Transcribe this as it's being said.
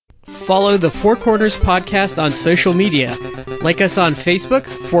follow the Four Corners Podcast on social media. Like us on Facebook,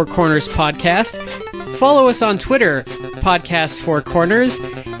 Four Corners Podcast. Follow us on Twitter, Podcast Four Corners.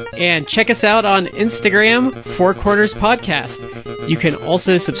 And check us out on Instagram, Four Corners Podcast. You can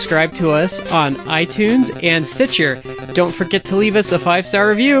also subscribe to us on iTunes and Stitcher. Don't forget to leave us a 5-star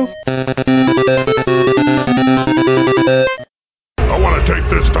review. I want to take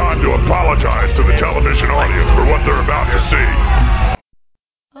this time to apologize to the television audience for what they're about to see.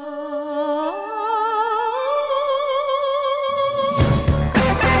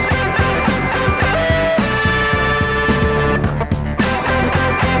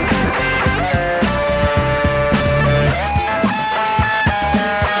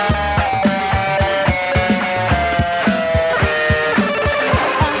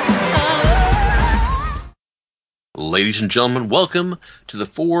 Ladies and gentlemen, welcome to the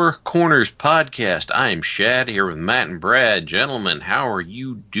Four Corners Podcast. I am Shad here with Matt and Brad. Gentlemen, how are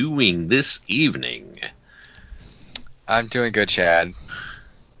you doing this evening? I'm doing good, Shad.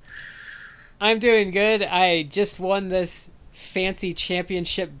 I'm doing good. I just won this fancy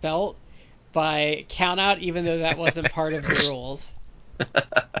championship belt by countout, even though that wasn't part of the rules.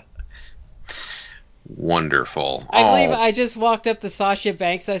 Wonderful. I believe I just walked up to Sasha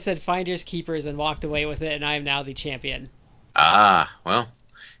Banks, I said finders keepers, and walked away with it, and I am now the champion. Well,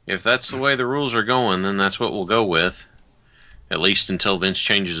 if that's the way the rules are going, then that's what we'll go with. At least until Vince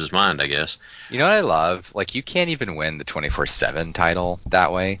changes his mind, I guess. You know what I love? Like, you can't even win the 24/7 title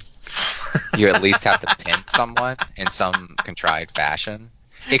that way. You at least have to pin someone in some contrived fashion.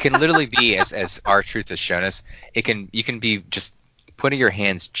 It can literally be, as R-Truth has shown us, you can be just putting your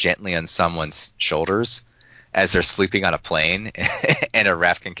hands gently on someone's shoulders as they're sleeping on a plane, and a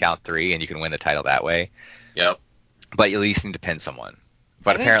ref can count 3, and you can win the title that way. Yep. But you at least need to pin someone.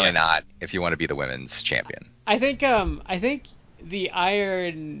 But apparently not if you want to be the women's champion. I think the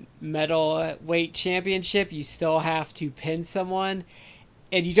Iron Medal weight championship, you still have to pin someone,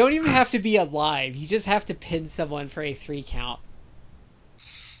 and you don't even have to be alive. You just have to pin someone for a 3 count.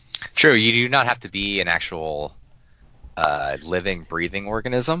 True, you do not have to be an actual living, breathing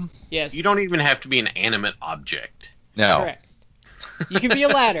organism. Yes. You don't even have to be an animate object. No. Correct. You can be a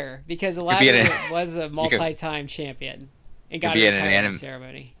ladder, because a ladder was a multi-time champion and got a retirement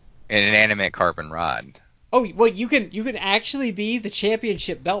ceremony. An inanimate carbon rod. Oh, well, you can actually be the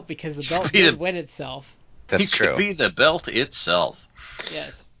championship belt, because the belt did win itself. That's true. You could be the belt itself.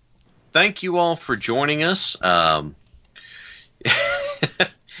 Yes. Thank you all for joining us. Yeah,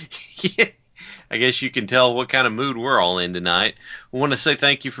 I guess you can tell what kind of mood we're all in tonight. We want to say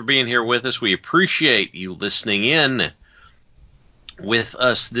thank you for being here with us. We appreciate you listening in with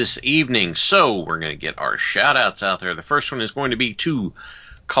us this evening. So we're going to get our shout-outs out there. The first one is going to be to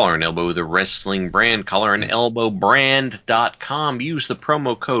Collar and Elbow, the wrestling brand, collarandelbowbrand.com. Use the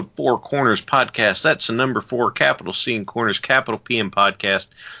promo code 4 Corners Podcast. That's the number 4, capital C in Corners, capital P in Podcast.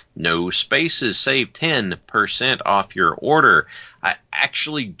 No spaces. Save 10% off your order. I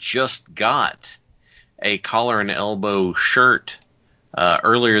actually just got a Collar and Elbow shirt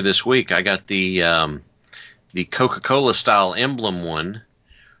earlier this week. I got the Coca-Cola style emblem one,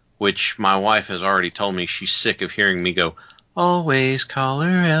 which my wife has already told me she's sick of hearing me go, always collar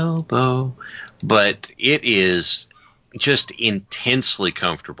elbow. But it is just intensely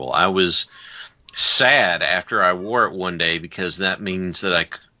comfortable. I was sad after I wore it one day, because that means that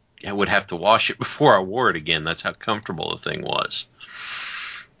I would have to wash it before I wore it again. That's how comfortable the thing was.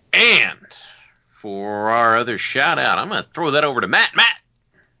 And for our other shout out, I'm going to throw that over to Matt. Matt!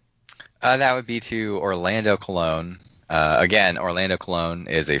 That would be to Orlando Colon. Again, Orlando Colon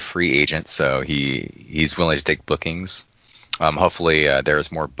is a free agent, so he's willing to take bookings. Hopefully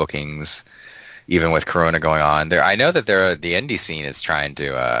there's more bookings, even with Corona going on. I know that the indie scene is trying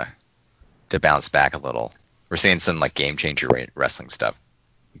to bounce back a little. We're seeing some like game changer wrestling stuff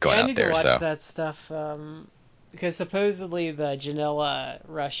going out there. I need to watch so that stuff, because supposedly the Janela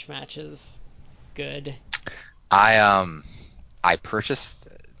Rush match is good. I purchased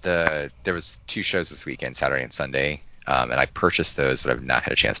there was 2 shows this weekend, Saturday and Sunday, and I purchased those, but I've not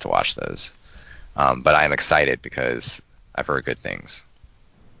had a chance to watch those. But I'm excited because I've heard good things.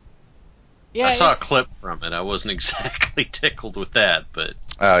 Yeah, I saw a clip from it. I wasn't exactly tickled with that, but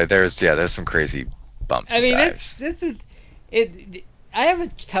there's some crazy bumps. I mean, dives. I have a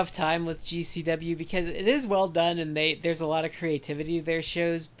tough time with GCW because it is well done, and there's a lot of creativity to their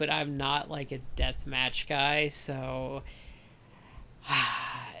shows, but I'm not like a deathmatch guy, so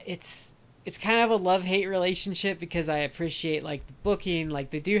it's kind of a love-hate relationship, because I appreciate like the booking, like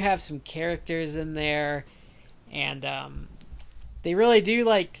they do have some characters in there, and they really do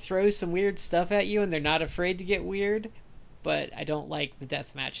like throw some weird stuff at you, and they're not afraid to get weird, but I don't like the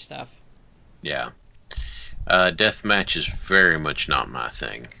deathmatch stuff. Yeah. Deathmatch is very much not my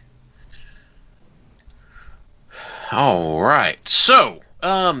thing. All right. So,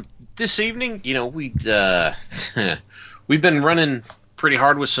 this evening, we've been running pretty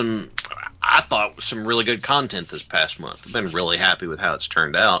hard with I thought, some really good content this past month. I've been really happy with how it's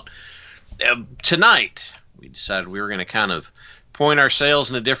turned out. Tonight, we decided we were going to kind of point our sails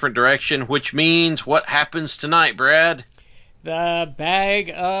in a different direction, which means what happens tonight, Brad? The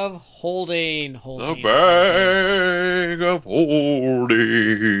bag of holding. The bag of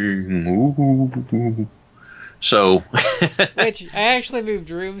holding. Ooh. So, which I actually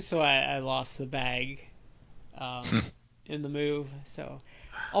moved rooms, so I lost the bag in the move. So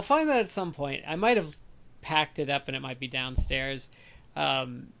I'll find that at some point. I might have packed it up and it might be downstairs.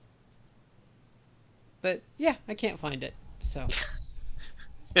 But yeah, I can't find it. So.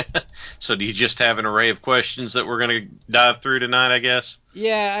 So do you just have an array of questions that we're going to dive through tonight, I guess?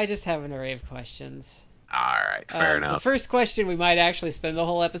 Yeah, I just have an array of questions. All right, fair enough. The first question we might actually spend the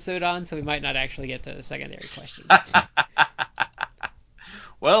whole episode on, so we might not actually get to the secondary questions.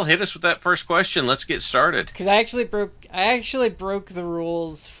 Well, hit us with that first question. Let's get started. Because I actually broke the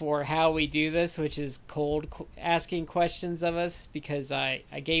rules for how we do this, which is cold asking questions of us, because I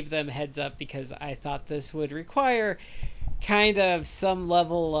gave them heads up because I thought this would require kind of some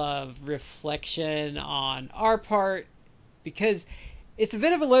level of reflection on our part, because it's a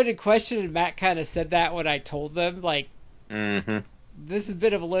bit of a loaded question, and Matt kind of said that when I told them, like, this is a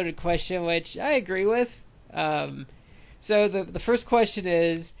bit of a loaded question, which I agree with. So the first question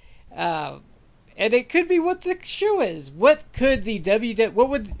is, and it could be what the show is. What could the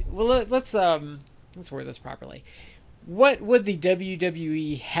let's word this properly. What would the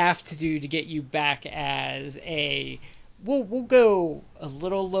WWE have to do to get you back as we'll go a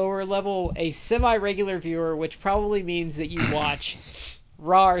little lower level, a semi-regular viewer, which probably means that you watch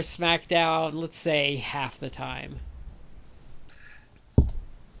Raw or SmackDown, let's say, half the time.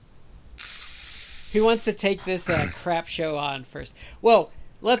 Who wants to take this crap show on first? Well,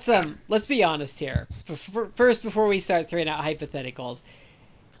 let's be honest here. First, before we start throwing out hypotheticals,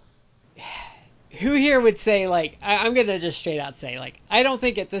 who here would say, like, I'm gonna just straight out say, like, I don't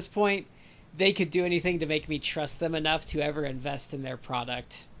think at this point they could do anything to make me trust them enough to ever invest in their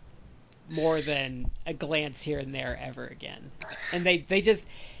product more than a glance here and there ever again. And they just,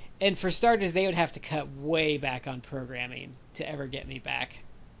 and for starters, they would have to cut way back on programming to ever get me back.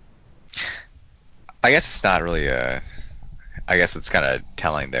 I guess it's not really I guess it's kind of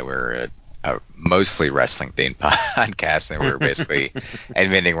telling that we're a mostly wrestling themed podcast, and we're basically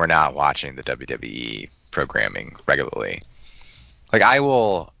admitting we're not watching the WWE programming regularly. Like,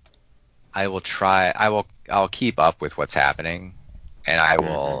 I'll keep up with what's happening, and I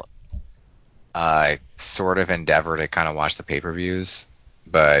will sort of endeavor to kind of watch the pay-per-views,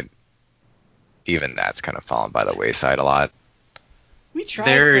 but even that's kind of fallen by the wayside a lot. We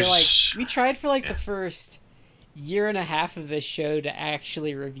tried for the first year and a half of this show to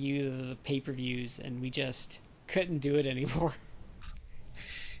actually review the pay-per-views, and we just couldn't do it anymore.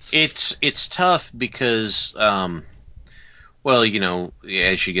 It's tough because well,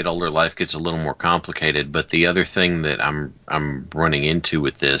 as you get older, life gets a little more complicated. But the other thing that I'm running into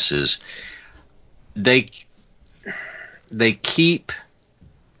with this is they keep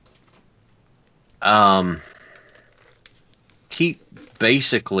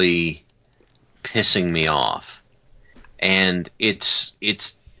basically pissing me off, and it's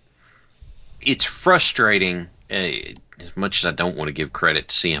frustrating. As much as I don't want to give credit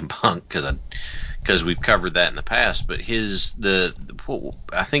to CM Punk, because we've covered that in the past, but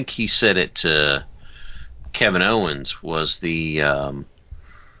I think he said it to Kevin Owens, was something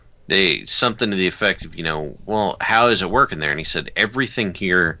to the effect of, well, how is it working there? And he said everything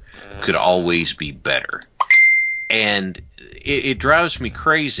here could always be better, and it drives me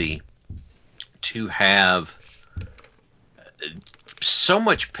crazy to have so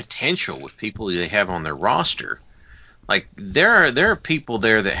much potential with people they have on their roster. Like, there are people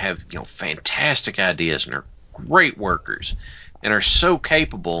there that have fantastic ideas and are great workers and are so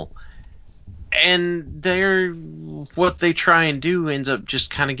capable, and what they try and do ends up just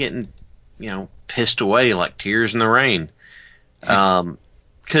kind of getting pissed away like tears in the rain.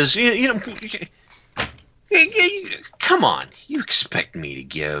 Because come on, you expect me to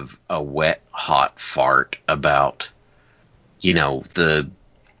give a wet hot fart about an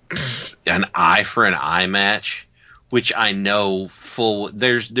eye for an eye match, which I know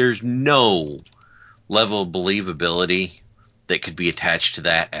there's no level of believability that could be attached to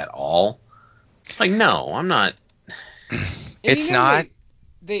that at all. Like, no, I'm not. It's not.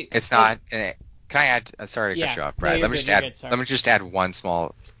 Can I add? Sorry to cut you off, No, Brad. you're Let me good, just you're add. good, sorry. Let me just add one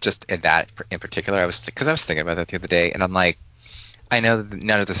small, just in that in particular. Because I was thinking about that the other day, and I'm like, I know that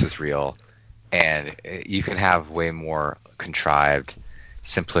none of this is real, and you can have way more contrived,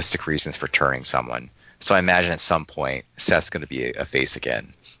 simplistic reasons for turning someone. So I imagine at some point Seth's going to be a face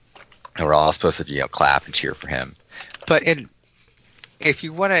again, and we're all supposed to clap and cheer for him. But if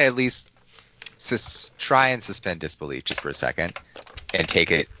you want to at least try and suspend disbelief just for a second and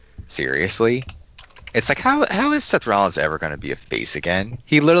take it seriously, it's like how is Seth Rollins ever going to be a face again?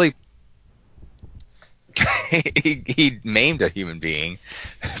 He literally he maimed a human being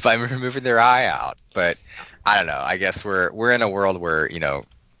by removing their eye out. But I don't know. I guess we're in a world where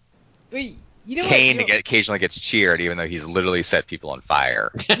Wait, Kane occasionally gets cheered, even though he's literally set people on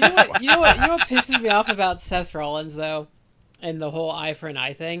fire. You know what pisses me off about Seth Rollins though, and the whole eye for an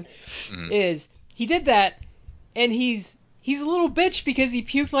eye thing, is he did that, and he's a little bitch because he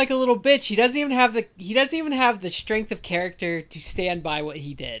puked like a little bitch. He doesn't even have the strength of character to stand by what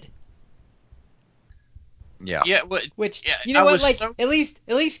he did. Yeah. Yeah. But, Which yeah, at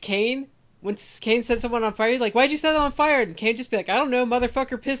least Kane, when Kane set someone on fire, like, why'd you set them on fire? And Kane just be like, I don't know,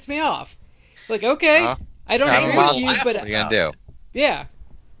 motherfucker pissed me off. Like, okay, I don't agree with you, but what are you gonna do? yeah,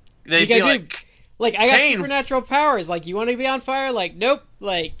 They'd you be gotta like, like, I got Kane, supernatural powers. Like, you want to be on fire? Like, nope.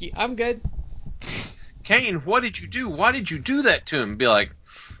 Like, I'm good. Kane, what did you do? Why did you do that to him? Be like,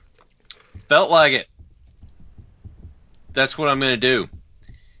 felt like it. That's what I'm going to do.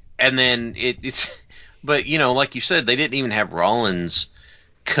 And then it's, but like you said, they didn't even have Rollins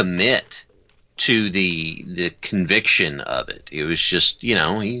commit to the conviction of it. It was just,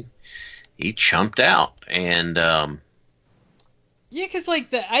 he chumped out, and Yeah, because like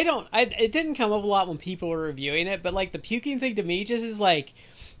it didn't come up a lot when people were reviewing it, but like the puking thing to me just is like,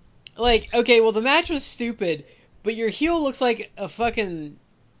 okay, well the match was stupid, but your heel looks like a fucking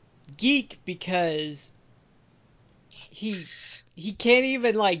geek because he can't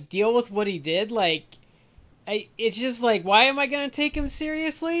even like deal with what he did. Like, it's just like, why am I gonna take him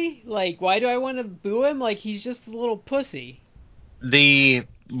seriously? Like, why do I want to boo him? Like, he's just a little pussy. the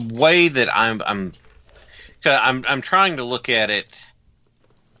way that I'm trying to look at it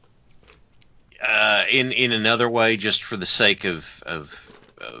in another way, just for the sake of for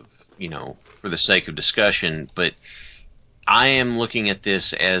the sake of discussion. But I am looking at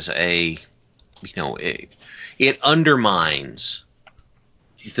this as it undermines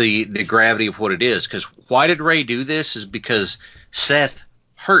the gravity of what it is. Because why did Ray do this? Is because Seth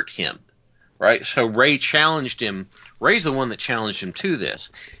hurt him, right? So Ray challenged him. Ray's the one that challenged him to this.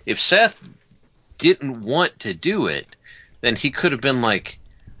 If Seth didn't want to do it, then he could have been like,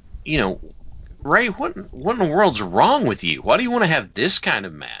 Ray, what in the world's wrong with you? Why do you want to have this kind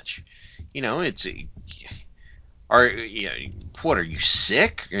of match? It's what, are you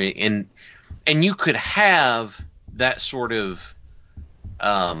sick? And you could have that sort of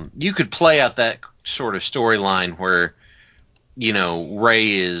you could play out that sort of storyline where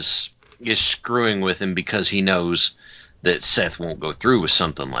Ray is screwing with him because he knows that Seth won't go through with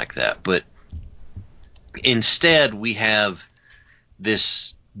something like that. But instead, we have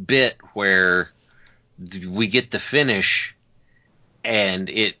this bit where we get the finish,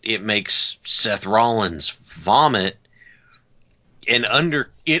 and it makes Seth Rollins vomit, and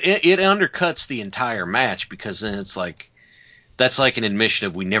it undercuts the entire match, because then it's like, that's like an admission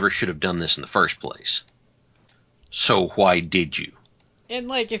of, we never should have done this in the first place. So why did you? And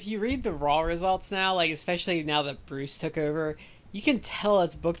like, if you read the Raw results now, like especially now that Bruce took over, you can tell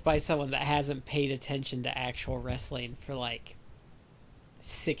it's booked by someone that hasn't paid attention to actual wrestling for like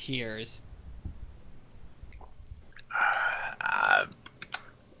 6 years.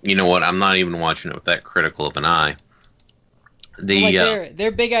 You know what? I'm not even watching it with that critical of an eye.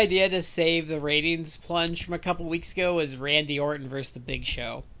 Their big idea to save the ratings plunge from a couple weeks ago was Randy Orton versus the Big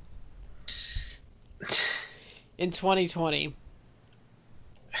Show in 2020.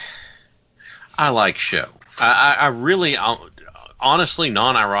 I like Show. I really, honestly,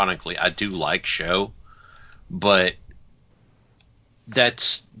 non-ironically, I do like Show, but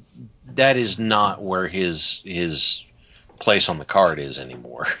that is not where his place on the card is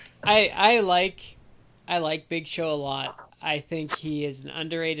anymore. I like Big Show a lot. I think he is an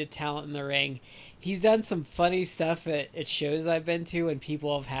underrated talent in the ring. He's done some funny stuff at shows I've been to when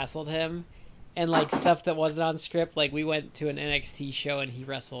people have hassled him, and like stuff that wasn't on script. Like, we went to an NXT show and he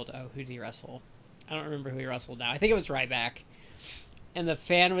wrestled. Oh, who did he wrestle? I don't remember who he wrestled now. I think it was Ryback. And the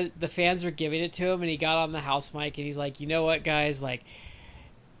fans were giving it to him, and he got on the house mic and he's like, you know what, guys? Like,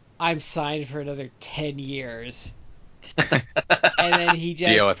 I'm signed for another 10 years. And then he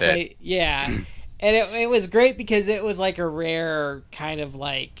just Deal with played, it. yeah. And it was great because it was like a rare kind of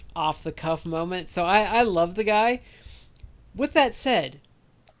like off the cuff moment. So I love the guy. With that said,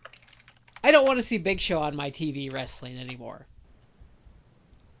 I don't want to see Big Show on my TV wrestling anymore.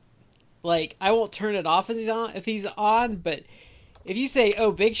 Like, I won't turn it off if he's on, but if you say,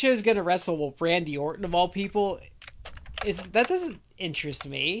 "Oh, Big Show's gonna wrestle with Randy Orton of all people," that doesn't interest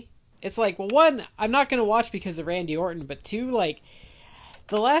me. It's like, well, one, I'm not gonna watch because of Randy Orton, but two, like,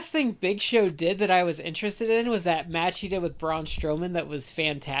 the last thing Big Show did that I was interested in was that match he did with Braun Strowman that was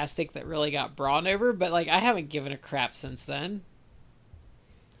fantastic, that really got Braun over, but like I haven't given a crap since then.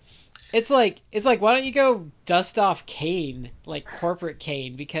 It's like why don't you go dust off Kane, like corporate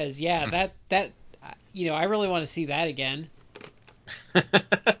Kane, because yeah, that I really want to see that again.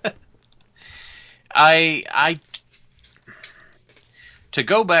 I to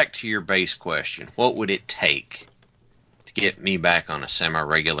go back to your base question, what would it take to get me back on a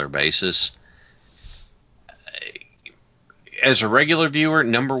semi-regular basis? As a regular viewer,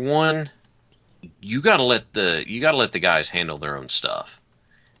 number one, you got to let the guys handle their own stuff.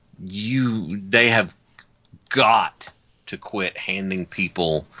 They have got to quit handing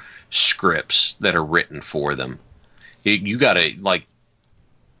people scripts that are written for them. You got to like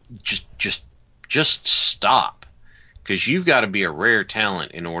just stop, because you've got to be a rare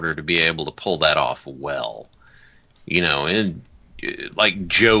talent in order to be able to pull that off well. And like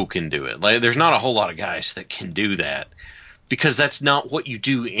Joe can do it. Like, there's not a whole lot of guys that can do that, because that's not what you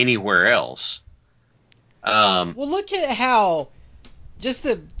do anywhere else. Well, look at how,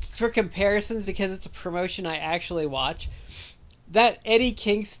 for comparisons, because it's a promotion I actually watch, that Eddie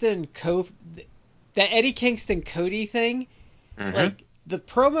Kingston Cody thing, like the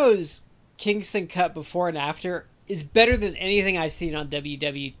promos Kingston cut before and after is better than anything I've seen on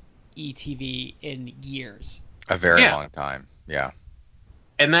WWE TV in years. A very long time. Yeah.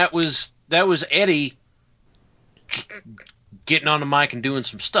 And that was Eddie getting on the mic and doing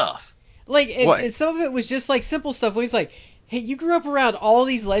some stuff. Like, and some of it was just like simple stuff where he's like, hey, you grew up around all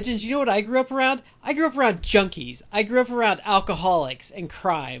these legends. You know what I grew up around? I grew up around junkies. I grew up around alcoholics and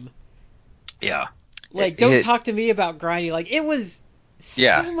crime. Yeah. Like, don't talk to me about grindy. Like, it was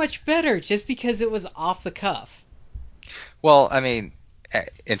so much better just because it was off the cuff. Well, I mean,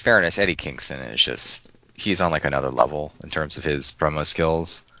 in fairness, Eddie Kingston is he's on like another level in terms of his promo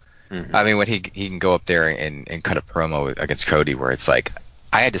skills. Mm-hmm. I mean, when he can go up there and cut a promo against Cody where it's like,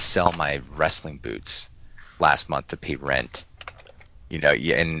 I had to sell my wrestling boots last month to pay rent.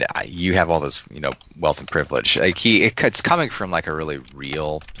 And you have all this, wealth and privilege. Like it's coming from like a really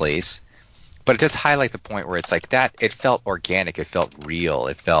real place, but it does highlight the point where it's like that. It felt organic. It felt real.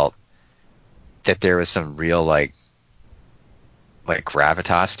 It felt that there was some real like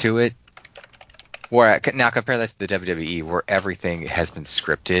gravitas to it. Now compare that to the WWE, where everything has been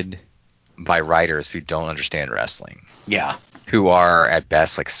scripted by writers who don't understand wrestling. Yeah. Who are at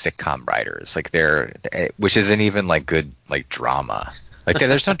best like sitcom writers, like which isn't even like good like drama. Like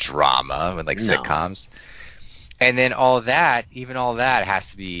there's no drama with like sitcoms. And then all of that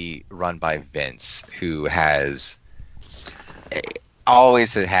has to be run by Vince, who has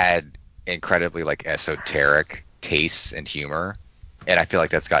always had incredibly like esoteric tastes and humor, and I feel like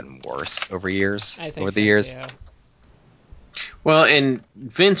that's gotten worse over the years. Too. Well, and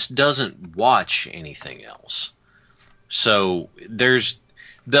Vince doesn't watch anything else. So there's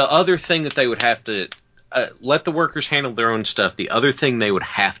the other thing that they would have to let the workers handle their own stuff. The other thing they would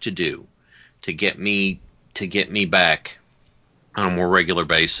have to do to get me back on a more regular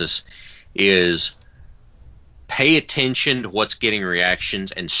basis is pay attention to what's getting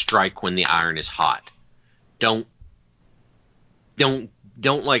reactions and strike when the iron is hot. Don't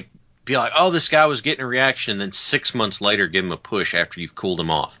like be like, oh, this guy was getting a reaction, then 6 months later give him a push after you've cooled him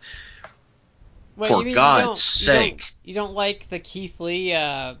off. Wait, for God's sake. You don't like the Keith Lee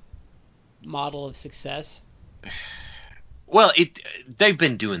model of success? Well, they've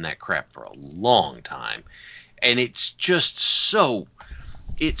been doing that crap for a long time, and it's just so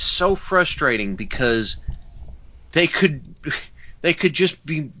frustrating because they could just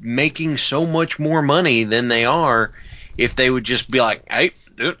be making so much more money than they are if they would just be like, hey,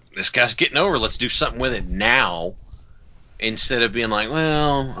 dude, this guy's getting over, let's do something with it now, instead of being like,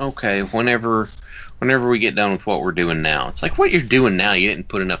 well, okay, whenever we get done with what we're doing now. It's like, what you're doing now, you didn't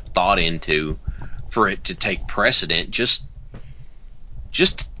put enough thought into for it to take precedent. Just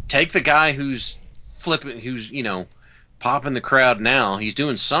take the guy who's flipping, who's, popping the crowd now. He's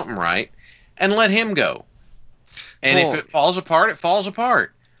doing something right, and let him go. And if it falls apart, it falls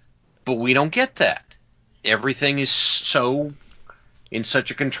apart. But we don't get that. Everything is in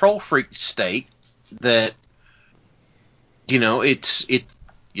such a control freak state that,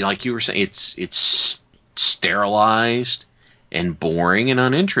 like you were saying, it's sterilized and boring and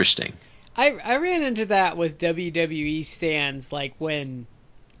uninteresting. I ran into that with WWE stands, like when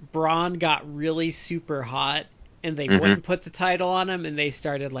Braun got really super hot and they wouldn't put the title on him and they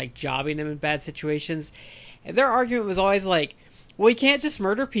started like jobbing him in bad situations. And their argument was always like, well, he can't just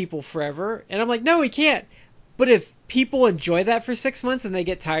murder people forever. And I'm like, no, he can't. But if people enjoy that for 6 months and they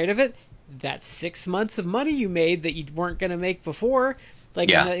get tired of it, that's 6 months of money you made that you weren't going to make before.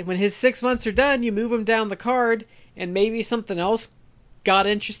 Like when his 6 months are done, you move him down the card and maybe something else got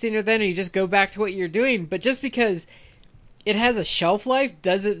interesting then, and you just go back to what you're doing. But just because it has a shelf life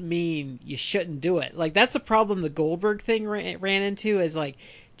doesn't mean you shouldn't do it. Like, that's a problem the Goldberg thing ran into, is like,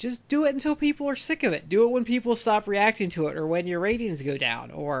 just do it until people are sick of it. Do it when people stop reacting to it, or when your ratings go down,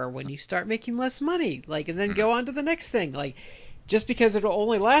 or when you start making less money. Like, and then go on to the next thing. Like, just because it'll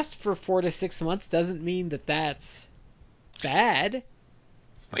only last for 4 to 6 months doesn't mean that that's bad.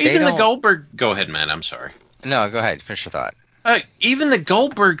 Even the Goldberg... Go ahead, Matt. I'm sorry. No, go ahead. Finish your thought. Even the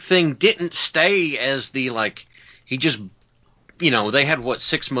Goldberg thing didn't stay as the, like, he just... they had,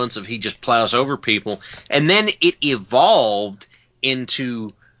 6 months of he just plows over people. And then it evolved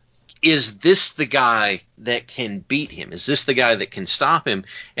into, is this the guy that can beat him? Is this the guy that can stop him?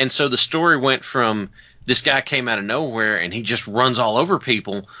 And so the story went from, this guy came out of nowhere and he just runs all over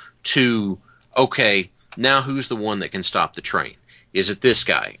people, to, okay, now who's the one that can stop the train? Is it this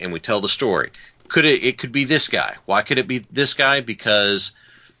guy? And we tell the story. It could be this guy. Why could it be this guy? Because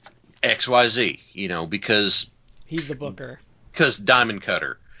XYZ, because he's the booker. Because Diamond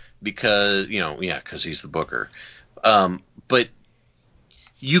Cutter, because because he's the booker. But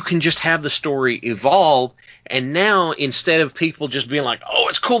you can just have the story evolve, and now instead of people just being like, "Oh,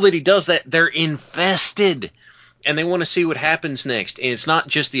 it's cool that he does that," they're invested, and they want to see what happens next. And it's not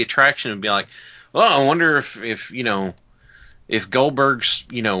just the attraction of being like, "Oh, I wonder if Goldberg's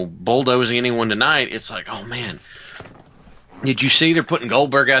bulldozing anyone tonight." It's like, oh man, did you see they're putting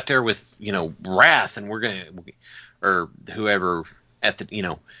Goldberg out there with Wrath, and we're gonna, or whoever at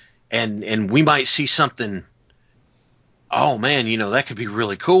the and we might see something. Oh man, that could be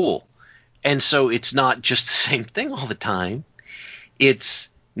really cool. And so it's not just the same thing all the time. It's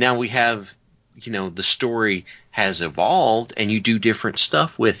now we have the story has evolved, and you do different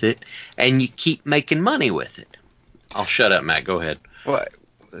stuff with it, and you keep making money with it. I'll shut up, Matt. Go ahead. Well,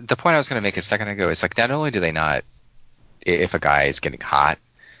 the point I was going to make a second ago is, like, not only do they not, if a guy is getting hot,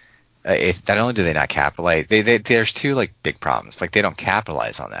 not only do they not capitalize, there's two like big problems. Like, they don't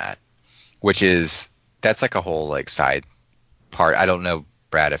capitalize on that, that's like a whole like side part. I don't know,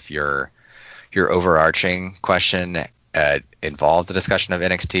 Brad, if your overarching question involved the discussion of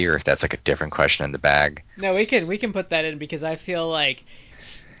NXT, or if that's like a different question in the bag. No, we can put that in, because I feel like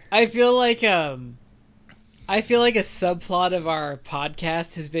a subplot of our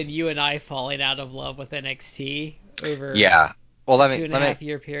podcast has been you and I falling out of love with NXT over a 2.5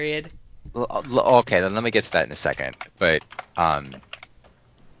 year period. Okay, then let me get to that in a second. But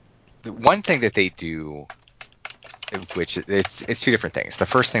the one thing that they do, which it's two different things. The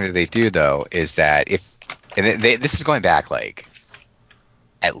first thing that they do, though, is that this is going back like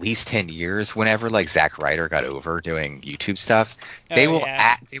at least 10 years, whenever like Zack Ryder got over doing YouTube stuff, they will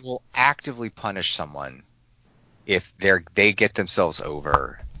actively punish someone if they get themselves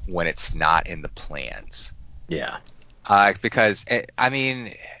over when it's not in the plans. Yeah. Because I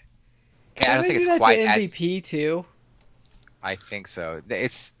mean, I don't think it's quite MVP too. I think so.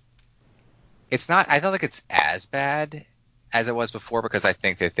 It's not. I don't think it's as bad as it was before, because I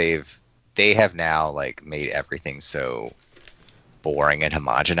think that they have now like made everything so boring and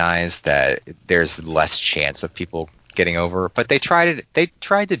homogenized that there's less chance of people getting over. But they tried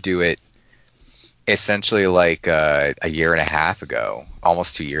to do it essentially like a year and a half ago,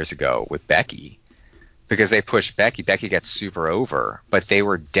 almost 2 years ago, with Becky, because they pushed Becky. Becky got super over, but they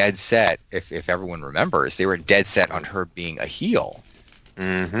were dead set. If everyone remembers, they were dead set on her being a heel.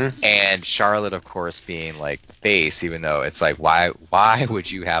 Mm-hmm. And Charlotte, of course, being like the face, even though it's like, why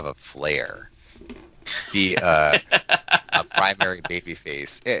would you have a Flair be a primary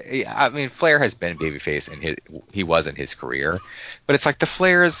babyface? I mean, Flair has been babyface and he was in his career, but it's like the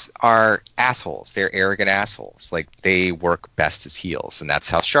Flairs are assholes. They're arrogant assholes. Like, they work best as heels, and that's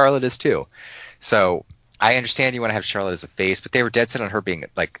how Charlotte is too. So I understand you want to have Charlotte as a face, but they were dead set on her being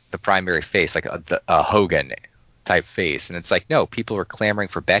like the primary face, like a Hogan type face. And it's like, no, people were clamoring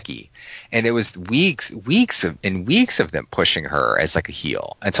for Becky, and it was weeks of them pushing her as like a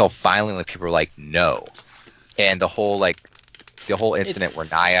heel, until finally like people were like, no. And the whole incident where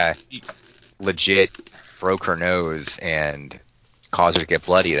Nia legit broke her nose and caused her to get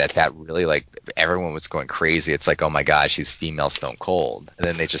bloody, that really, like, everyone was going crazy. It's like, oh my god, she's female Stone Cold. And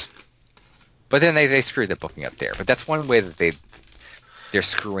then they screwed the booking up there. But that's one way that they're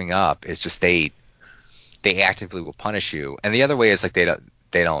screwing up, is just they actively will punish you. And the other way is, like, they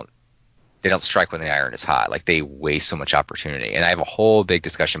don't strike when the iron is hot. Like, they waste so much opportunity. And I have a whole big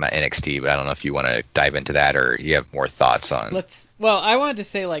discussion about NXT, but I don't know if you want to dive into that, or you have more thoughts on. Well, I wanted to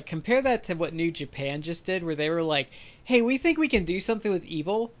say, like, compare that to what New Japan just did, where they were like, hey, we think we can do something with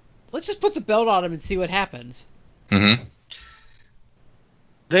Evil. Let's just put the belt on him and see what happens. Mm-hmm.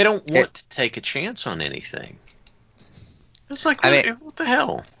 They don't want to take a chance on anything. It's like, what the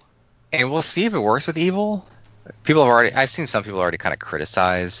hell? And we'll see if it works with Evil. I've seen some people already kind of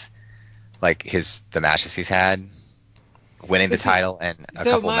criticize, like, the matches he's had, winning the title and a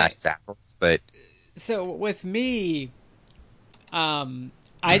couple of matches afterwards. But so with me,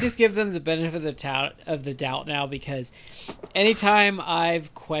 I just give them the benefit of the doubt now, because anytime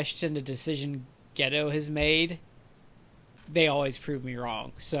I've questioned a decision Gedo has made, they always prove me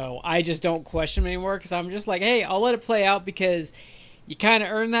wrong. So I just don't question them anymore, because I'm just like, hey, I'll let it play out, because you kind of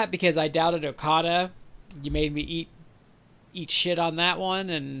earned that, because I doubted Okada. You made me eat shit on that one,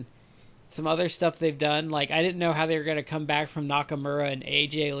 and some other stuff they've done. Like, I didn't know how they were going to come back from Nakamura and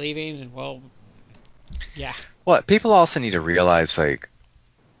AJ leaving, and, well, yeah. Well, people also need to realize, like,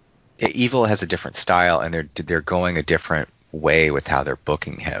 Evil has a different style, and they're going a different way with how they're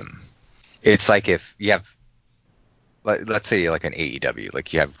booking him. It's like if you have, let's say, like an AEW,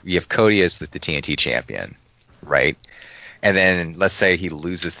 like you have Cody as the TNT champion, right? And then let's say he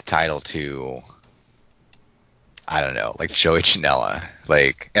loses the title to, I don't know, like Joey Janela.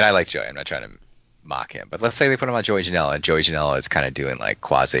 Like, and I like Joey, I'm not trying to mock him, but let's say they put him on Joey Janela, and Joey Janela is kind of doing like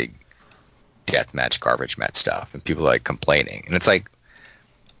quasi deathmatch, garbage match stuff, and people are like complaining. And it's like,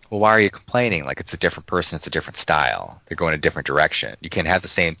 well, why are you complaining? Like, it's a different person, it's a different style. They're going a different direction. You can't have the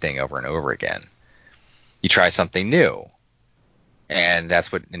same thing over and over again. You try something new. And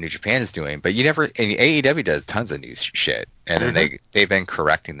that's what New Japan is doing. But and AEW does tons of new shit. And then they've been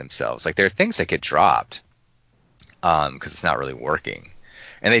correcting themselves. Like, there are things that get dropped because it's not really working.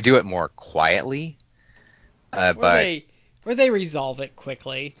 And they do it more quietly. Or they resolve it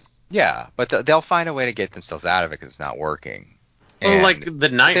quickly. Yeah, but they'll find a way to get themselves out of it because it's not working. Well, like the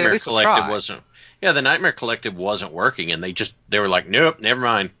Nightmare Collective wasn't. Yeah, the Nightmare Collective wasn't working, and they were like, nope, never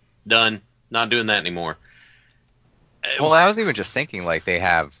mind, done, not doing that anymore. Well, I was even just thinking, like, they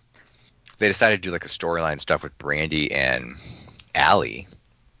decided to do like a storyline stuff with Brandy and Allie,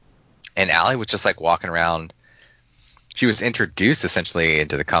 and Allie was just like walking around. She was introduced essentially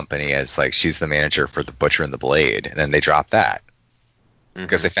into the company as like she's the manager for the Butcher and the Blade, and then they dropped that.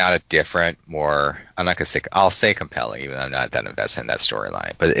 Because they found a different, more, I'll say compelling, even though I'm not that invested in that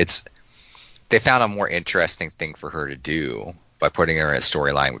storyline. But they found a more interesting thing for her to do by putting her in a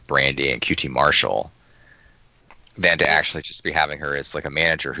storyline with Brandy and QT Marshall than to actually just be having her as like a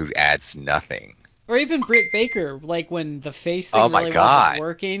manager who adds nothing. Or even Britt Baker, like when the face thing really wasn't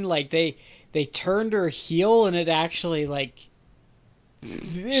working, like they turned her heel, and it actually like...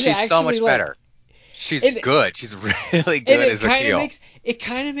 She's so much better. She's good. She's really good as a heel. It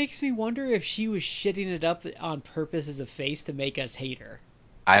kind of makes me wonder if she was shitting it up on purpose as a face to make us hate her.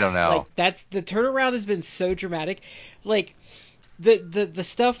 I don't know. Like, the turnaround has been so dramatic. Like the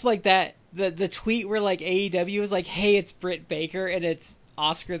stuff like that. The tweet where like AEW was like, "Hey, it's Britt Baker," and it's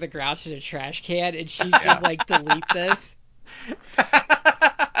Oscar the Grouch in a trash can, and she's just like, "Delete this."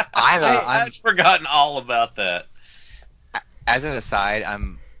 I've forgotten all about that. As an aside,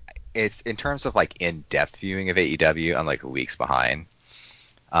 it's in terms of like in-depth viewing of AEW, I'm like weeks behind.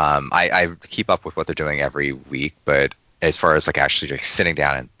 I keep up with what they're doing every week, but as far as like actually like sitting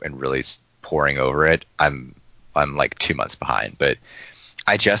down and really pouring over it, I'm like 2 months behind. But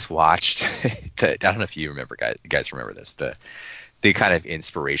I just watched I don't know if you guys remember this, the kind of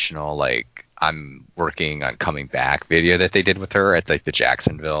inspirational, like, I'm working on coming back video that they did with her at like the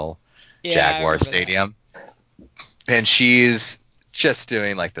Jacksonville Jaguar Stadium. And she's just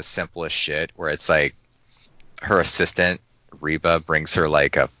doing like the simplest shit where it's like her assistant Reba brings her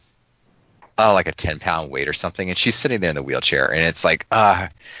like a 10-pound weight or something, and she's sitting there in the wheelchair, and it's like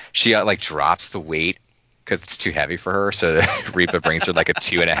she like drops the weight because it's too heavy for her, so Reba brings her like a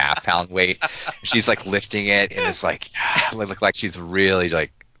 2.5-pound weight. She's like lifting it, and it's like look like she's really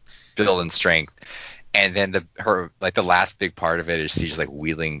like building strength. And then the last big part of it is she's like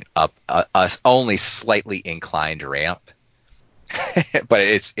wheeling up a only slightly inclined ramp. But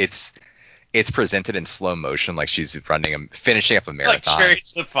it's presented in slow motion, like she's finishing up a marathon. Like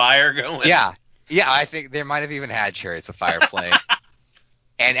Chariots of Fire going. Yeah, I think there might have even had Chariots of Fire playing.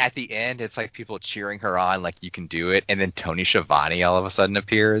 And at the end, it's like people cheering her on, like, you can do it. And then Tony Schiavone all of a sudden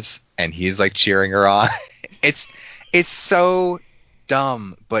appears, and he's like cheering her on. It's so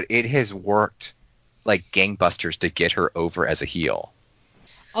dumb, but it has worked like gangbusters to get her over as a heel.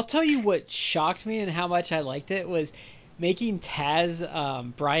 I'll tell you what shocked me and how much I liked it was making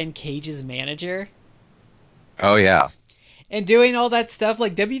Taz Brian Cage's manager. Oh yeah. And doing all that stuff.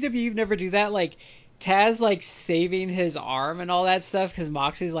 Like, WWE would never do that. Like, Taz, like, saving his arm and all that stuff because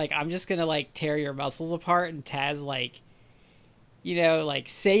Moxley's like, I'm just going to, like, tear your muscles apart. And Taz, like, you know, like,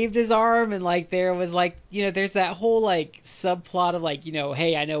 saved his arm. And, like, there was, like, you know, there's that whole, like, subplot of, like, you know,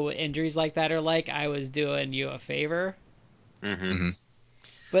 hey, I know what injuries like that are like. I was doing you a favor. Mm-hmm.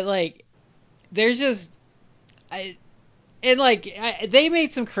 But, like, there's just... they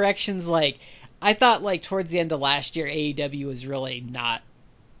made some corrections, like... I thought, like, towards the end of last year, AEW was really not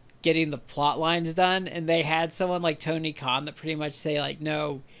getting the plot lines done, and they had someone like Tony Khan that pretty much say, like,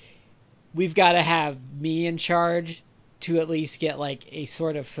 no, we've got to have me in charge to at least get, like, a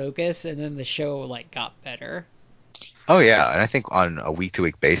sort of focus, and then the show, like, got better. Oh yeah, and I think on a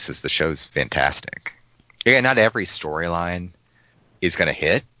week-to-week basis, the show's fantastic. Yeah, not every storyline is going to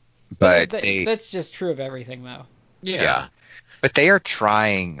hit, but that's just true of everything, though. Yeah. But they are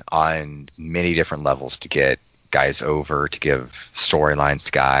trying on many different levels to get guys over, to give storylines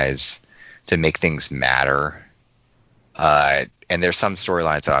to guys, to make things matter. And there's some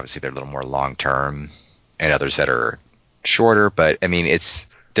storylines that obviously they're a little more long-term and others that are shorter. But, I mean,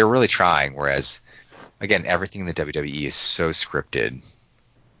 they're really trying, whereas, again, everything in the WWE is so scripted.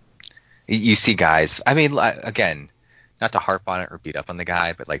 You see guys, I mean, again, not to harp on it or beat up on the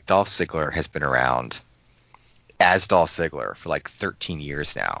guy, but, like, Dolph Ziggler has been around as Dolph Ziggler for like 13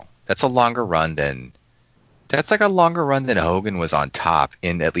 years now. That's a longer run than Hogan was on top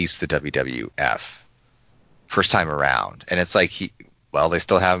in at least the WWF first time around. And it's like they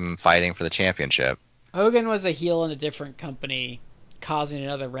still have him fighting for the championship. Hogan was a heel in a different company, causing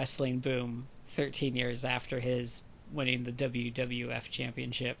another wrestling boom 13 years after his winning the WWF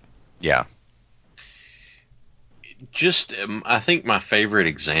championship. Yeah. Just, I think my favorite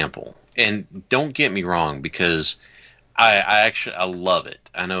example, and don't get me wrong, because I love it.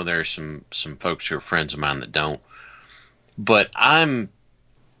 I know there are some folks who are friends of mine that don't, but I'm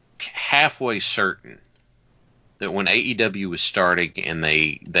halfway certain that when AEW was starting and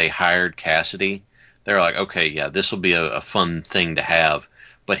they hired Cassidy, they were like, okay, yeah, this will be a fun thing to have.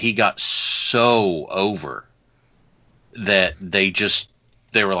 But he got so over that they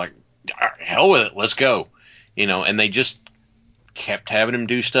were like, hell with it, let's go. You know, and they just kept having him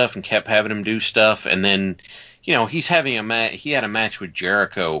do stuff and kept having him do stuff. And then, you know, he's having he had a match with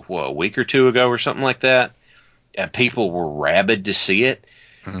Jericho, a week or two ago or something like that. And people were rabid to see it.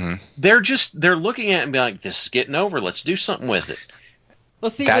 Mm-hmm. They're looking at it and being like, this is getting over. Let's do something with it. Well,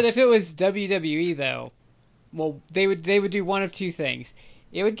 see, but if it was WWE, though, well, they would do one of two things.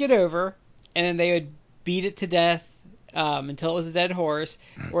 It would get over, and then they would beat it to death until it was a dead horse.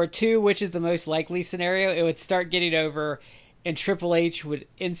 Or two, which is the most likely scenario, it would start getting over, and Triple H would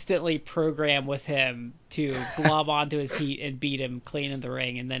instantly program with him to glob onto his heat and beat him clean in the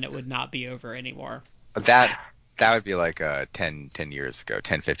ring, and then it would not be over anymore. That would be like 10 years ago,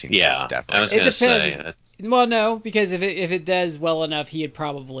 10, 15 years, definitely. I was going to say. Well, no, because if it does well enough, he'd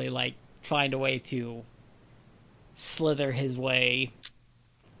probably, like, find a way to slither his way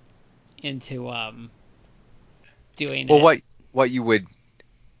into doing it. Well, what you would,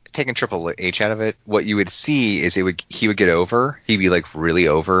 taking Triple H out of it, what you would see is he would get over. He'd be like really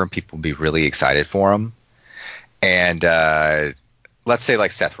over, and people would be really excited for him. And let's say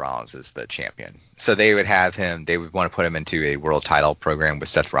like Seth Rollins is the champion, so they would want to put him into a world title program with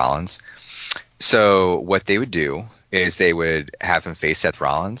Seth Rollins. So what they would do is they would have him face Seth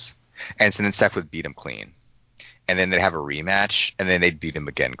Rollins, and so then Seth would beat him clean, and then they'd have a rematch, and then they'd beat him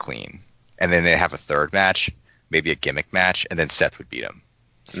again clean, and then they'd have a third match, maybe a gimmick match, and then Seth would beat him.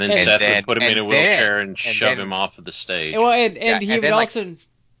 And then Seth would put him in a wheelchair and shove him off of the stage. Well, and he would also...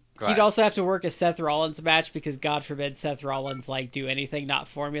 He'd also have to work a Seth Rollins match because, God forbid, Seth Rollins do anything not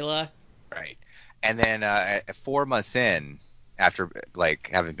formula. Right. And then 4 months in, after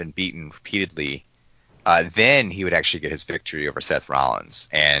having been beaten repeatedly, then he would actually get his victory over Seth Rollins,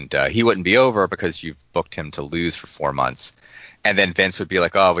 and he wouldn't be over because you've booked him to lose for 4 months. And then Vince would be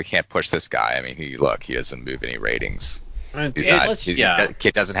like, "Oh, we can't push this guy. I mean, he doesn't move any ratings.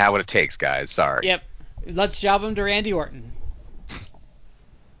 Kid doesn't have what it takes, guys. Sorry." Yep. Let's job him to Randy Orton.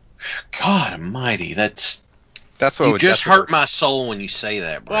 God Almighty, that's what you just hurt my soul when you say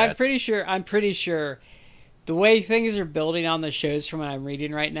that, Brad. Well, I'm pretty sure the way things are building on the shows from what I'm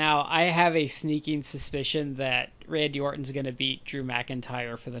reading right now, I have a sneaking suspicion that Randy Orton's going to beat Drew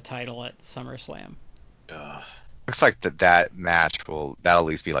McIntyre for the title at SummerSlam. Looks like that match that'll at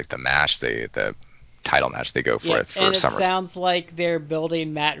least be like the match the title match they go for it for and it SummerSlam. Sounds like they're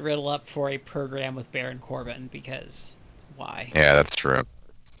building Matt Riddle up for a program with Baron Corbin, because why? Yeah, that's true.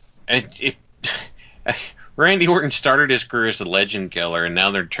 And Randy Orton started his career as the Legend Killer, and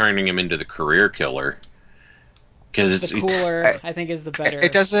now they're turning him into the Career Killer. Because the cooler, I think, is the better.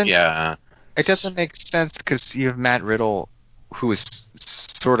 It doesn't. Yeah. It doesn't make sense because you have Matt Riddle, who was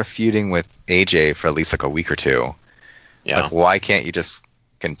sort of feuding with AJ for at least like a week or two. Yeah. Like, why can't you just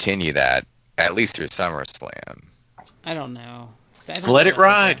continue that at least through SummerSlam? I don't know. Let it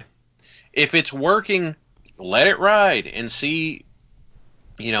ride. If it's working, let it ride and see.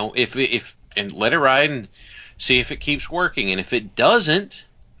 And let it ride and see if it keeps working. And if it doesn't,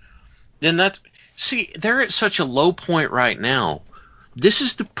 then they're at such a low point right now. This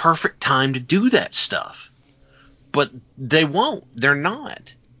is the perfect time to do that stuff. But they won't. They're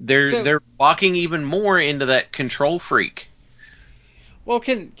not. They're walking even more into that control freak. Well,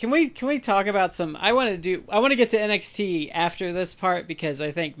 can we talk about some? I want to get to NXT after this part because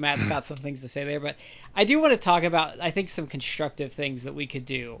I think Matt's got some things to say there. But I do want to talk about, I think, some constructive things that we could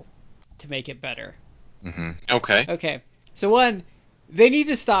do to make it better. Mm-hmm. Okay. Okay. So one, they need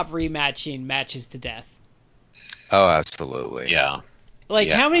to stop rematching matches to death. Oh, absolutely. Yeah. Like,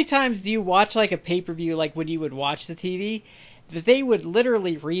 how many times do you watch like a pay-per-view, like when you would watch the TV, that they would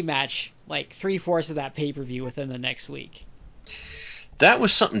literally rematch like 3/4 of that pay-per-view within the next week? That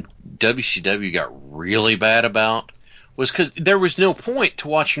was something WCW got really bad about, was because there was no point to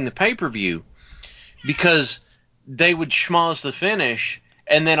watching the pay-per-view because they would schmoz the finish,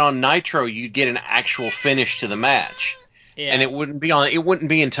 and then on Nitro you'd get an actual finish to the match. Yeah. And it wouldn't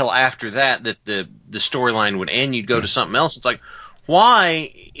be until after that the storyline would end. You'd go to something else. It's like,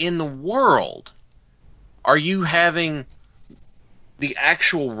 why in the world are you having the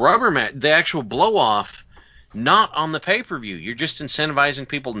actual rubber match, the actual blow-off, not on the pay-per-view? You're just incentivizing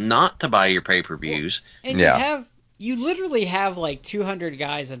people not to buy your pay-per-views. Well, and you literally have like 200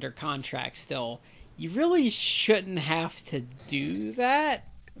 guys under contract still. You really shouldn't have to do that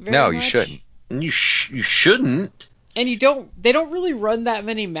very much. You shouldn't. You shouldn't. And they don't really run that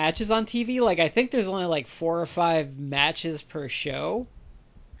many matches on TV. Like, I think there's only like 4 or 5 matches per show.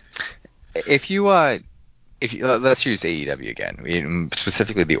 If you let's use AEW again,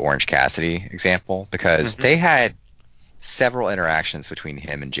 specifically the Orange Cassidy example, because they had several interactions between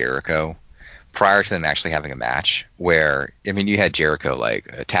him and Jericho prior to them actually having a match where, I mean, you had Jericho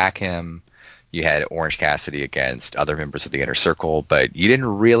like attack him, you had Orange Cassidy against other members of the Inner Circle, but you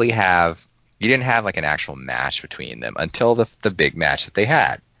didn't have like an actual match between them until the big match that they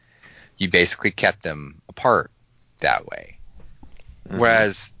had. You basically kept them apart that way. Mm-hmm.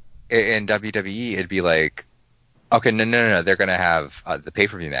 Whereas in WWE, it'd be like, okay, no, they're going to have the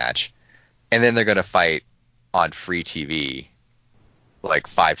pay-per-view match, and then they're going to fight on free TV like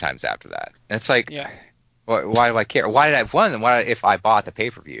 5 times after that. And it's like, why do I care? Why if I bought the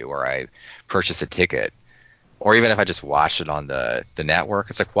pay-per-view or I purchased a ticket, or even if I just watched it on the network,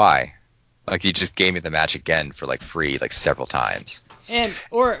 it's like, why? Like, you just gave me the match again for like free, like several times. And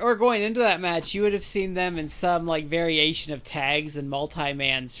or going into that match, you would have seen them in some like variation of tags and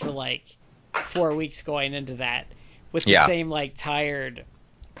multi-mans for like 4 weeks going into that, with the same like tired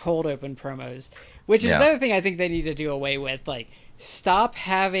cold open promos, which is another thing I think they need to do away with. Like, stop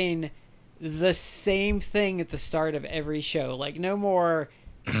having the same thing at the start of every show. Like, no more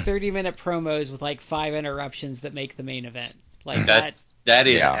 30-minute promos with like 5 interruptions that make the main event. Like that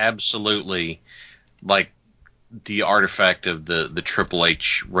is absolutely like the artifact of the Triple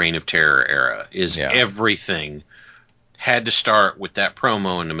H Reign of Terror era. Everything had to start with that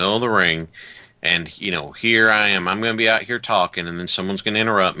promo in the middle of the ring, and here I am, I'm going to be out here talking, and then someone's going to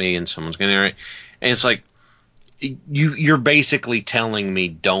interrupt me, and someone's going to interrupt, and it's like you're basically telling me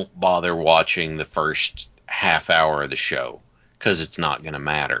don't bother watching the first half hour of the show because it's not going to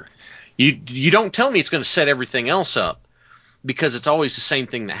matter. You don't tell me it's going to set everything else up, because it's always the same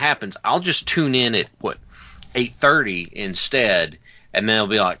thing that happens. I'll just tune in at 8:30 instead, and then it'll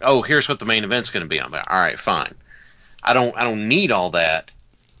be like, oh, here's what the main event's going to be. I'm like, all right, fine. I don't need all that,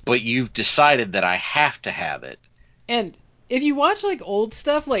 but you've decided that I have to have it. And if you watch like old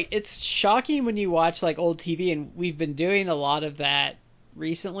stuff, like, it's shocking when you watch like old TV, and we've been doing a lot of that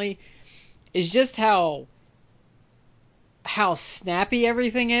recently, is just how snappy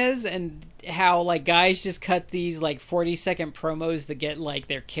everything is, and how like guys just cut these like 40-second promos to get like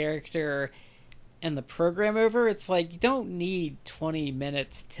their character and the program over. It's like, you don't need 20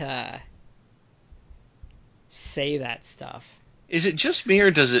 minutes to say that stuff. Is it just me,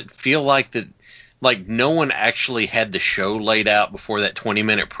 or does it feel like that like no one actually had the show laid out before that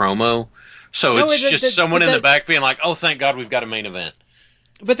 20-minute promo. So No, it's just someone but in the back being like, "Oh, thank God we've got a main event."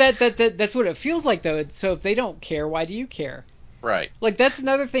 But that's what it feels like, though. So if they don't care, why do you care? Right. Like, that's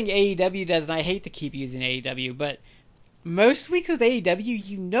another thing AEW does, and I hate to keep using AEW, but most weeks with AEW,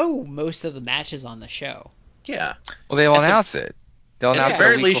 you know most of the matches on the show. Yeah. Well, they'll announce it. They'll announce At the it a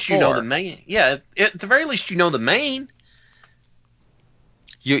very week least, before. you know the main. Yeah. At the very least, you know the main.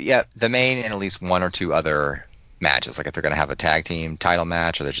 The main and at least one or two other matches. Like if they're going to have a tag team title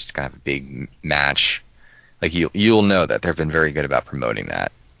match, or they're just going to have a big match. Like you'll know that they've been very good about promoting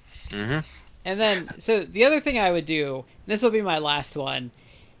that. Mm-hmm. And then, so the other thing I would do, and this will be my last one,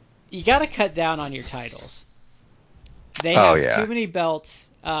 you got to cut down on your titles. They have too many belts.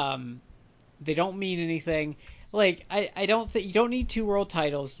 They don't mean anything. Like, I don't think you don't need 2 world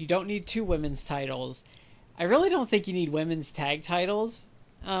titles. You don't need 2 women's titles. I really don't think you need women's tag titles.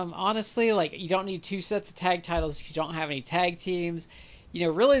 Honestly, like, you don't need 2 sets of tag titles because you don't have any tag teams. You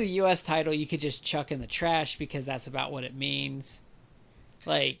know, really, the U.S. title you could just chuck in the trash because that's about what it means.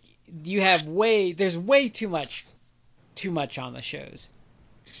 Like, there's way too much on the shows.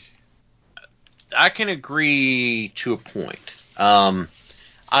 I can agree to a point. I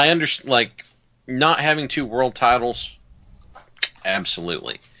understand, like, not having 2 world titles,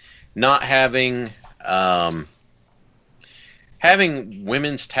 absolutely. Not having having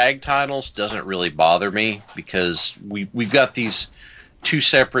women's tag titles doesn't really bother me because we've got these 2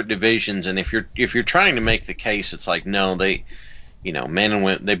 separate divisions, and if you're trying to make the case, it's like no, they, you know, men and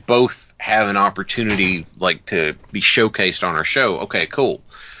women, they both have an opportunity like to be showcased on our show. Okay, cool.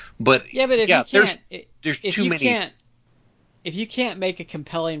 But if you can't, there's too many. If you can't make a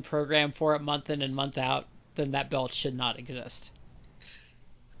compelling program for it month in and month out, then that belt should not exist.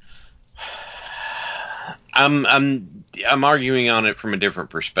 I'm arguing on it from a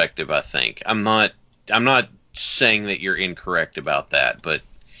different perspective. I think I'm not saying that you're incorrect about that, but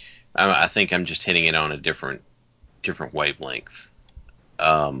I think I'm just hitting it on a different wavelength.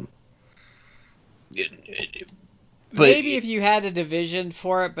 But maybe if you had a division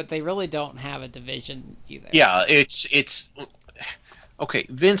for it, but they really don't have a division either. Yeah, it's okay.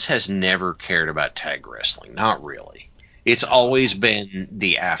 Vince has never cared about tag wrestling, not really. It's always been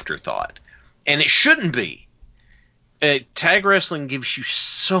the afterthought, and it shouldn't be. Tag wrestling gives you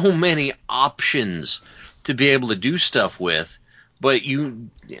so many options to be able to do stuff with, but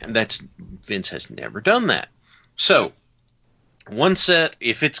Vince has never done that. So, one set,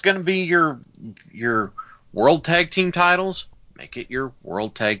 if it's going to be your World Tag Team titles, make it your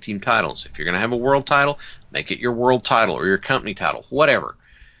World Tag Team titles. If you're going to have a world title, make it your world title or your company title, whatever.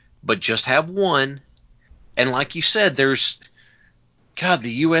 But just have one. And like you said, there's, God,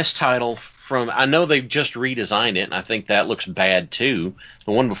 the U.S. title I know they've just redesigned it, and I think that looks bad too.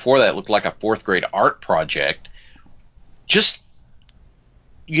 The one before that looked like a 4th grade art project. Just,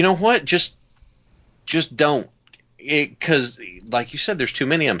 you know what? Just don't. Because, like you said, there's too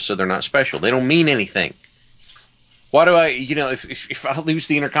many of them, so they're not special. They don't mean anything. Why do I, if I lose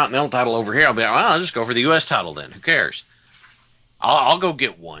the Intercontinental title over here, I'll be like, well, I'll just go for the U.S. title then. Who cares? I'll go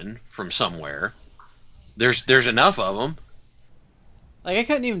get one from somewhere. There's enough of them. Like, I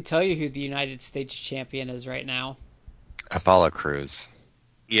couldn't even tell you who the United States champion is right now. Apollo Crews.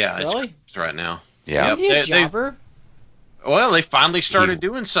 Yeah, really? It's right now. Yeah. Isn't he a jobber? They finally started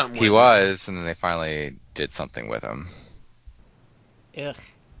doing something with him. He was, and then they finally did something with him. Ugh.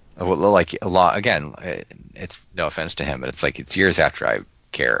 Well, like a lot. Again, it's no offense to him, but it's like it's years after I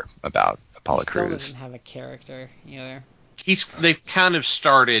care about Apollo Crews. Crews. Doesn't have a character either. They kind of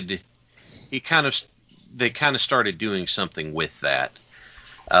started doing something with that.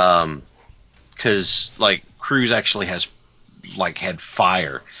 Because like Crews actually has like had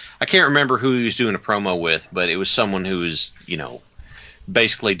fire. I can't remember who he was doing a promo with, but it was someone who was,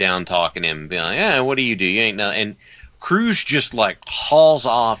 basically down talking him, being like, "Yeah, what do? You ain't nothing." And Crews just like hauls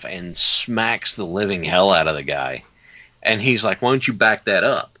off and smacks the living hell out of the guy, and he's like, "Why don't you back that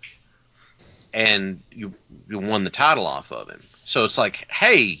up?" And you won the title off of him. So it's like,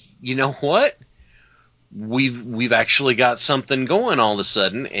 hey, you know what? We've actually got something going all of a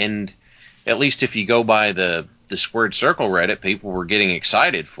sudden, and at least if you go by the Squared Circle Reddit, people were getting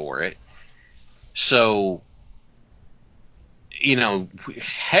excited for it. So,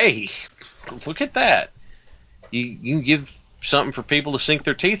 hey, look at that. You can give something for people to sink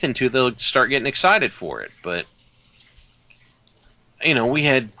their teeth into, they'll start getting excited for it. But, we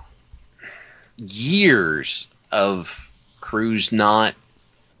had years of Crews not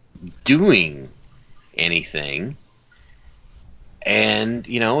doing anything, and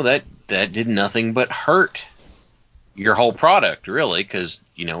that did nothing but hurt your whole product, really, because,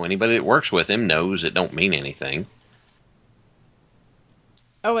 anybody that works with him knows it don't mean anything.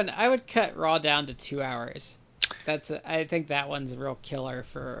 Oh, and I would cut Raw down to 2 hours. I think that one's a real killer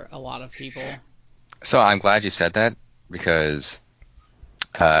for a lot of people. So I'm glad you said that, because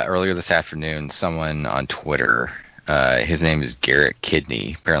earlier this afternoon, someone on Twitter, his name is Garrett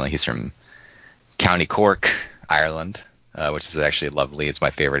Kidney. Apparently he's from County Cork, Ireland, which is actually lovely. It's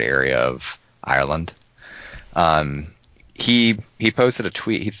my favorite area of Ireland. He posted a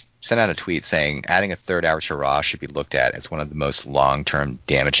tweet. He sent out a tweet saying adding a third hour to Raw should be looked at as one of the most long-term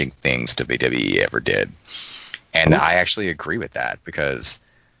damaging things WWE ever did. And I actually agree with that, because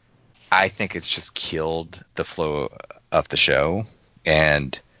I think it's just killed the flow of the show.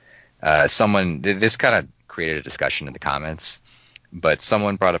 And this kind of created a discussion in the comments, but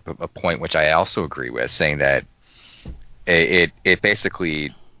someone brought up a point which I also agree with, saying that it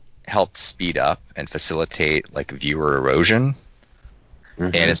basically helped speed up and facilitate like viewer erosion,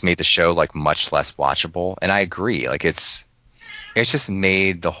 and it's made the show like much less watchable. And I agree, like it's just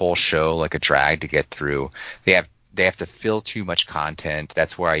made the whole show like a drag to get through. They have to fill too much content.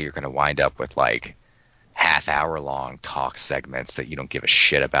 That's why you're going to wind up with like half-hour long talk segments that you don't give a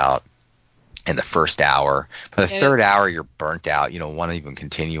shit about in the first hour. By the third hour, you're burnt out. You don't want to even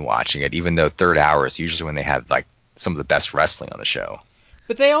continue watching it, even though third hour is usually when they have like some of the best wrestling on the show.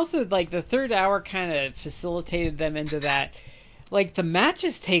 But they also, like, the third hour kind of facilitated them into that. Like, the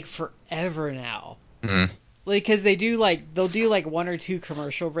matches take forever now. Mm-hmm. Like, because they'll do like 1 or 2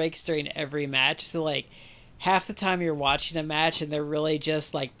 commercial breaks during every match. So, like, half the time you're watching a match and they're really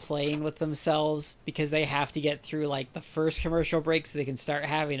just, like, playing with themselves because they have to get through, like, the first commercial break so they can start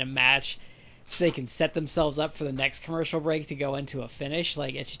having a match so they can set themselves up for the next commercial break to go into a finish.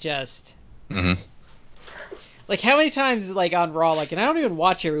 Like, it's just... Mm-hmm. Like, how many times, like, on Raw, like, and I don't even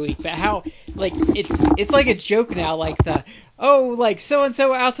watch every week, but how, like, it's like a joke now, like, like,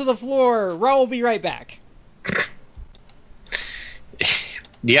 so-and-so out to the floor, Raw will be right back.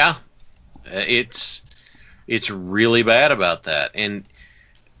 Yeah. It's really bad about that. And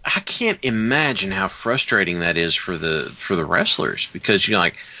I can't imagine how frustrating that is for the wrestlers, because you're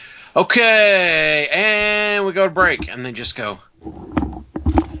like, okay, and we go to break, and they just go,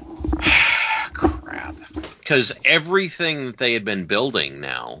 crap. Because everything that they had been building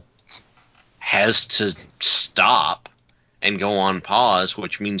now has to stop and go on pause,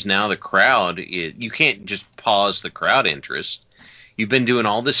 which means now the crowd, you can't just pause the crowd interest. You've been doing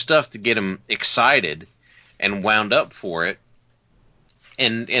all this stuff to get them excited and wound up for it,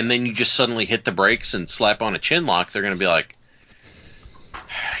 and then you just suddenly hit the brakes and slap on a chin lock. They're going to be like,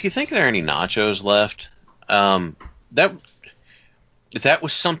 you think there are any nachos left? That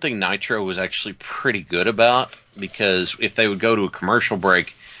was something Nitro was actually pretty good about, because if they would go to a commercial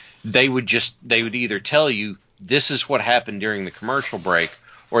break, they would either tell you this is what happened during the commercial break,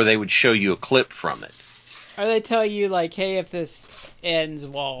 or they would show you a clip from it. Or they tell you, like, hey, if this ends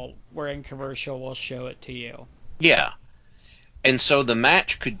while we're in commercial, we'll show it to you. Yeah. And so the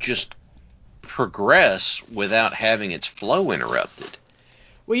match could just progress without having its flow interrupted.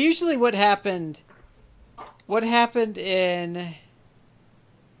 Well, usually what happened in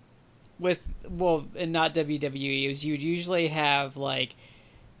not WWE, is you'd usually have, like,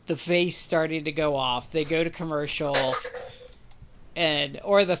 the face starting to go off. They go to commercial,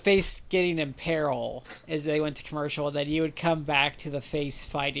 or the face getting in peril as they went to commercial, and then you would come back to the face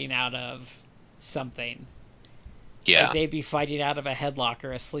fighting out of something. Yeah. Like, they'd be fighting out of a headlock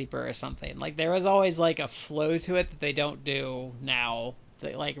or a sleeper or something. Like, there was always, like, a flow to it that they don't do now.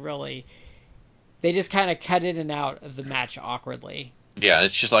 They, like, really... They just kind of cut in and out of the match awkwardly. Yeah,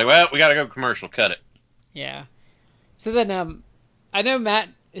 it's just like, well, we got to go commercial, cut it. Yeah. So then, I know Matt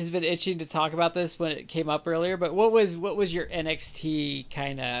has been itching to talk about this when it came up earlier, but what was your NXT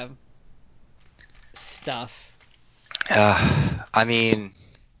kind of stuff? I mean,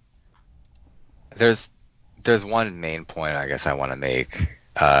 there's one main point I guess I want to make,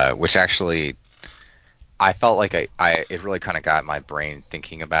 which actually I felt like it really kind of got my brain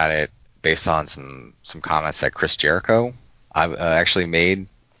thinking about it based on some comments that Chris Jericho actually made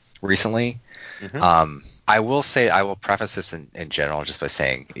recently. Mm-hmm. I will preface this in general just by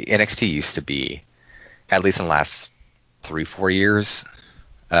saying NXT used to be, at least in the last 3-4 years,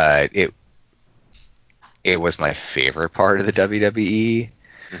 it was my favorite part of the WWE.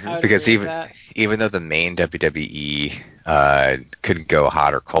 Mm-hmm. Because even though the main WWE couldn't go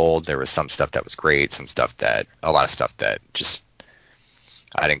hot or cold, there was some stuff that was great, a lot of stuff that just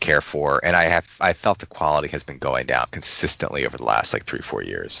I didn't care for, and I felt the quality has been going down consistently over the last like 3-4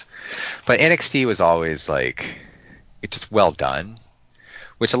 years. But NXT was always like, it's just well done,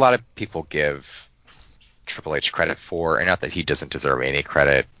 which a lot of people give Triple H credit for, and not that he doesn't deserve any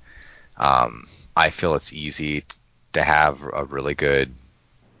credit. I feel it's easy to have a really good,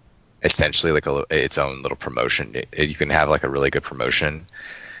 essentially like its own little promotion. You can have like a really good promotion.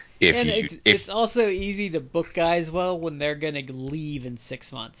 It's also easy to book guys well when they're gonna leave in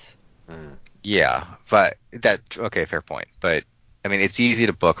 6 months. Yeah, but okay, fair point. But I mean, it's easy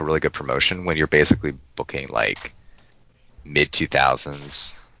to book a really good promotion when you're basically booking like mid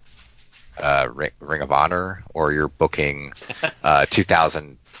 2000s Ring of Honor, or you're booking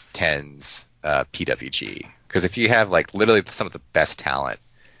 2010s PWG. Because if you have like literally some of the best talent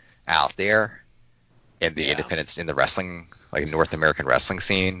out there in the independents, in the wrestling, like North American wrestling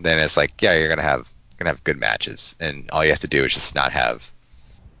scene, then it's like, yeah, you're gonna have good matches, and all you have to do is just not have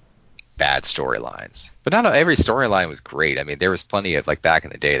bad storylines. But not every storyline was great. I mean, there was plenty of, like, back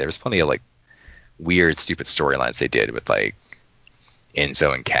in the day, there was plenty of like weird, stupid storylines they did with like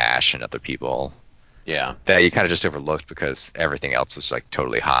Enzo and Cash and other people. Yeah. That you kind of just overlooked because everything else was like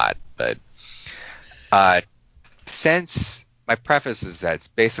totally hot. But since my preface is that it's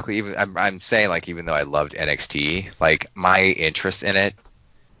basically, even I'm saying, like, even though I loved NXT, like my interest in it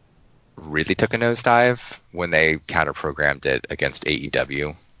really took a nosedive when they counter programmed it against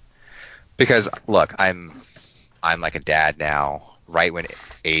AEW. Because look, I'm like a dad now. Right when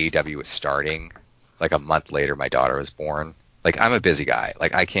AEW was starting, like a month later, my daughter was born. Like, I'm a busy guy.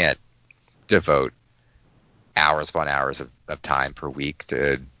 Like, I can't devote hours upon hours of time per week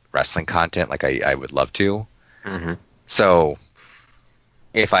to wrestling content like I would love to. Mm-hmm. So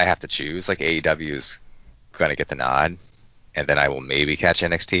if I have to choose, like, AEW is going to get the nod, and then I will maybe catch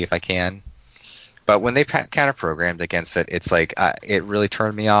NXT if I can. But when they counter programmed against it, it's like it really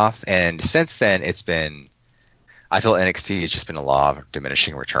turned me off. And since then, it's been, I feel NXT has just been a law of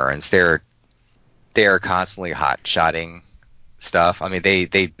diminishing returns. They're constantly hot-shotting stuff. I mean,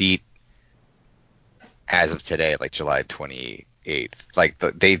 they beat, as of today, like July 28th, like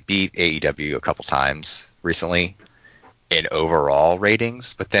they beat AEW a couple times recently in overall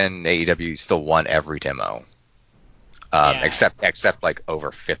ratings, but then AEW still won every demo, except like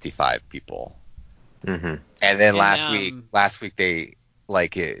over 55 people. Mm-hmm. And then last week they,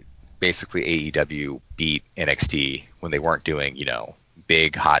 like, it basically AEW beat NXT when they weren't doing, you know,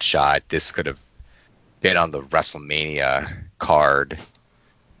 big hot shot. This could have been on the WrestleMania card.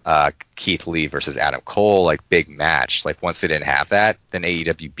 Keith Lee versus Adam Cole, like, big match. Like, once they didn't have that, then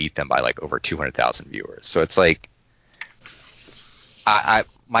AEW beat them by like over 200,000 viewers. So it's like,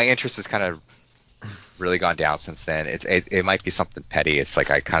 my interest has kind of really gone down since then. It might be something petty. It's like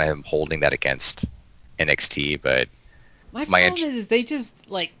I kind of am holding that against NXT, but my problem is they just,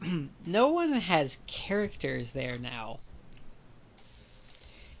 like, no one has characters there now.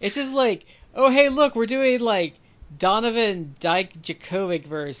 It's just like, oh, hey, look, we're doing like Donovan Dijakovic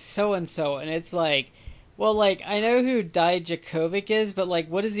versus so and so, and it's like, well, like, I know who Dijakovic is, but like,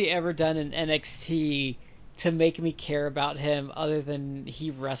 what has he ever done in NXT to make me care about him other than he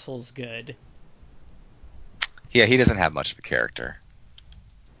wrestles good? Yeah, he doesn't have much of a character.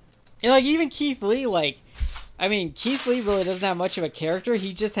 And like, even Keith Lee, like, I mean, Keith Lee really doesn't have much of a character.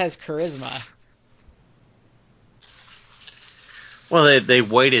 He just has charisma. Well, they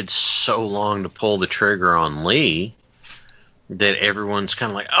waited so long to pull the trigger on Lee that everyone's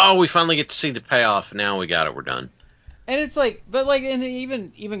kind of like, oh, we finally get to see the payoff. Now we got it. We're done. And it's like, but like, and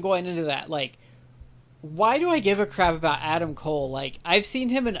even going into that, like, why do I give a crap about Adam Cole? Like, I've seen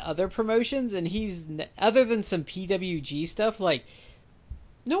him in other promotions, and he's, other than some PWG stuff, like,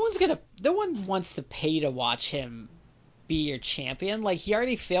 no one wants to pay to watch him be your champion. Like, he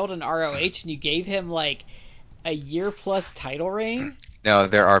already failed in ROH, and you gave him like a year plus title reign. No,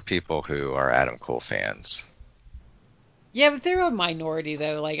 there are people who are Adam Cole fans. Yeah, but they're a minority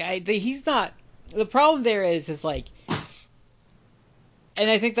though. Like, he's not. The problem there is like, and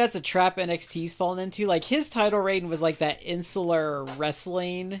I think that's a trap NXT's fallen into. Like, his title reign was like that insular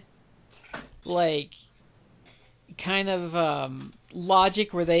wrestling, like, kind of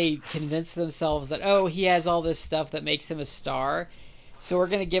logic where they convince themselves that, oh, he has all this stuff that makes him a star, so we're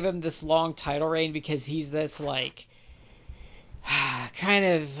going to give him this long title reign because he's this, like, kind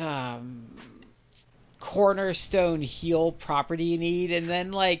of cornerstone heel property you need. And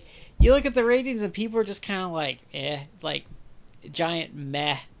then, like, you look at the ratings and people are just kind of like, like, giant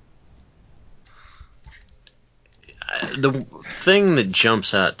meh. The thing that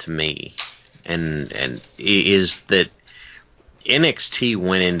jumps out to me and is that NXT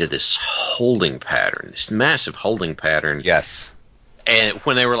went into this holding pattern, this massive holding pattern. Yes. And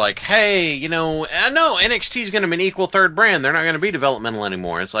when they were like, hey, you know, no, NXT is going to be an equal third brand. They're not going to be developmental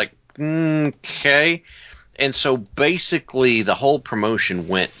anymore. It's like, okay. And so basically the whole promotion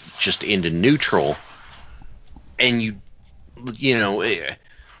went just into neutral and you know,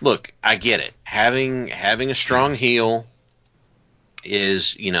 look, I get it. Having a strong heel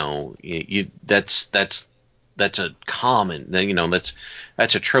is, that's a common,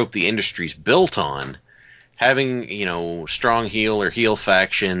 that's a trope the industry's built on. Having, strong heel or heel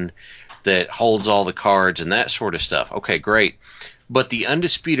faction that holds all the cards and that sort of stuff. Okay, great. But the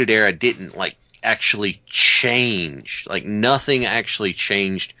Undisputed Era didn't actually change. Nothing actually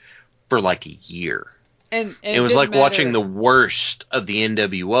changed for a year. And it was like watching the worst of the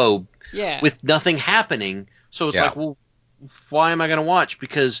NWO with nothing happening. So it's well, why am I going to watch?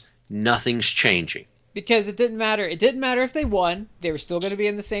 Because nothing's changing. Because it didn't matter. It didn't matter if they won. They were still going to be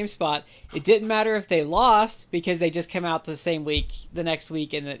in the same spot. It didn't matter if they lost because they just came out the same week, the next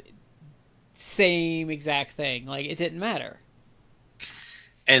week, and the same exact thing. It didn't matter.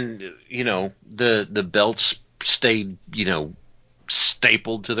 And, the belts stayed,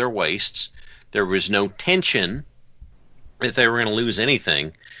 stapled to their waists. There was no tension that they were going to lose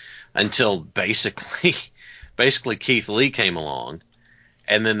anything until basically Keith Lee came along,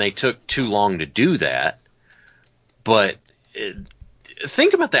 and then they took too long to do that. But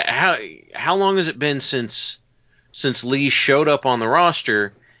think about that. How long has it been since Lee showed up on the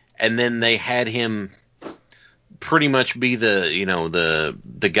roster, and then they had him pretty much be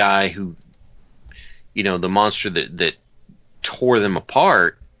the guy who, the monster that tore them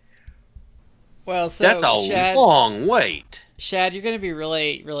apart? Well, so that's a long wait. Shad, you're going to be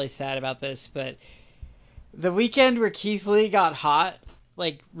really, really sad about this, but the weekend where Keith Lee got hot,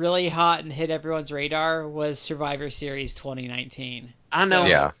 really hot and hit everyone's radar, was Survivor Series 2019. I know.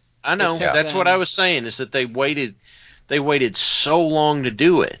 Yeah. I know. That's what I was saying, is that they waited so long to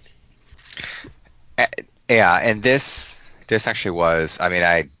do it. Yeah, and this actually was,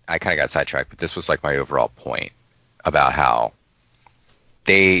 I kind of got sidetracked, but this was my overall point about how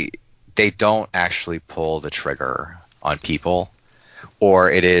they don't actually pull the trigger on people, or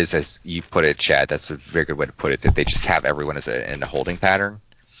it is, as you put it, Chad, that's a very good way to put it, that they just have everyone in a holding pattern.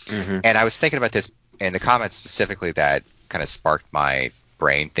 Mm-hmm. And I was thinking about this in the comments specifically that kind of sparked my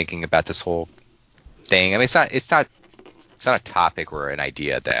brain thinking about this whole thing. It's not a topic or an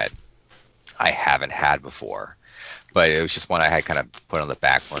idea that I haven't had before, but it was just one I had kind of put on the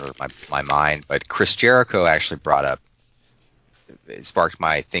back burner of my mind. But Chris Jericho actually sparked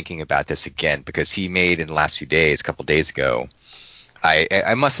my thinking about this again, because he made, in the last few days, a couple days ago,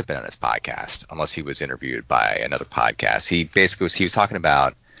 I must have been on his podcast, unless he was interviewed by another podcast. He was talking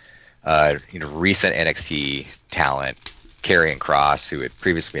about recent NXT talent, Karrion Kross, who had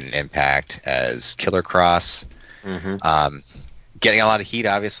previously been in Impact as Killer Kross, getting a lot of heat.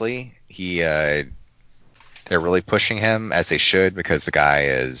 Obviously, they're really pushing him, as they should, because the guy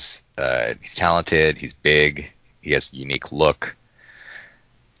is he's talented, he's big, he has a unique look.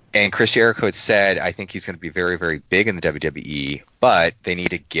 And Chris Jericho had said, I think he's going to be very, very big in the WWE, but they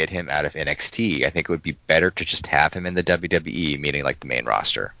need to get him out of NXT. I think it would be better to just have him in the WWE, meaning the main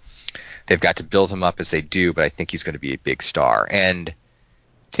roster. They've got to build him up as they do, but I think he's going to be a big star. And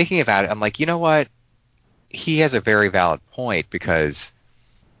thinking about it, I'm like, you know what? He has a very valid point, because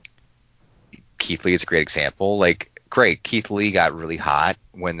Keith Lee is a great example. Great, Keith Lee got really hot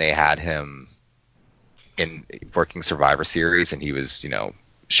when they had him in working Survivor Series, and he was,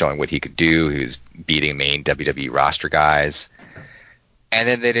 showing what he could do. He was beating main WWE roster guys. And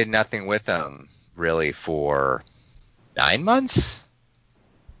then they did nothing with him, really, for 9 months?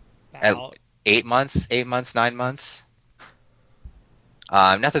 8 months, 9 months.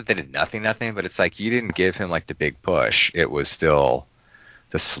 Not that they did nothing, but it's you didn't give him the big push. It was still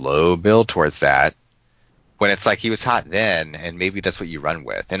the slow build towards that, when it's he was hot then, and maybe that's what you run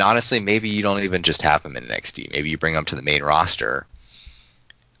with. And honestly, maybe you don't even just have him in NXT. Maybe you bring him to the main roster.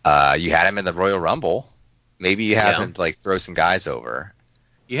 You had him in the Royal Rumble. Maybe you have him throw some guys over.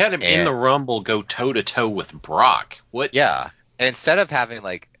 You had him in the Rumble go toe to toe with Brock. What? Yeah. And instead of having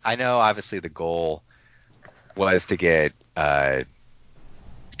I know obviously the goal was to get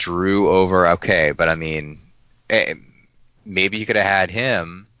Drew over. Okay, but maybe you could have had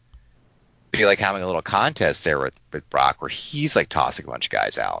him be having a little contest there with Brock, where he's tossing a bunch of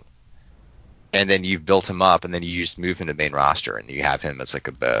guys out. And then you've built him up, and then you just move him to the main roster, and you have him as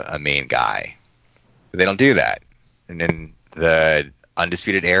a main guy. But they don't do that. And then the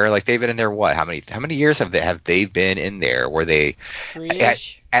Undisputed Era, they've been in there what? How many years have they been in there? Were they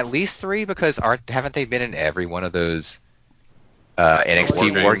 3-ish? At least 3? Because haven't they been in every one of those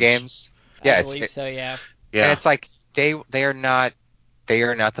NXT War Games? Yeah, I believe so. Yeah. And it's they are not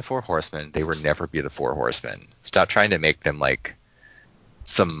the Four Horsemen. They will never be the Four Horsemen. Stop trying to make them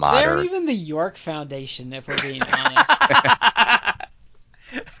some modern. They're even the York Foundation, if we're being honest.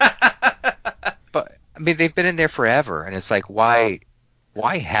 But mean, they've been in there forever, and it's like, why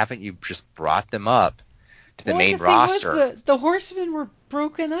haven't you just brought them up to the main roster? The Horsemen were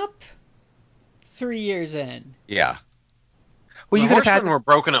broken up 3 years in. Yeah. Well, the Horsemen were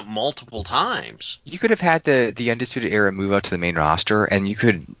broken up multiple times. You could have had the Undisputed Era move up to the main roster, and you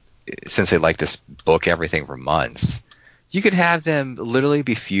could, since they like to book everything for months, you could have them literally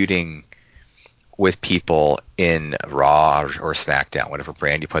be feuding with people in Raw or SmackDown, whatever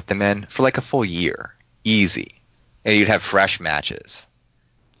brand you put them in, for like a full year. Easy. And you'd have fresh matches.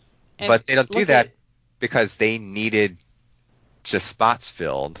 And but they don't do that because they needed just spots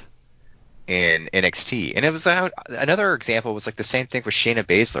filled in NXT. And it was another example was like the same thing with Shayna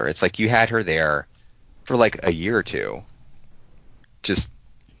Baszler. It's like you had her there for like a year or two, just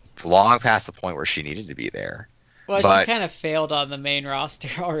long past the point where she needed to be there. Well, she kind of failed on the main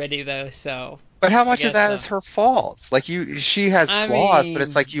roster already, though. So, but how much of that is her fault? Like she has flaws, but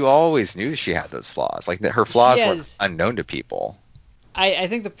it's like you always knew she had those flaws. Like her flaws were unknown to people. I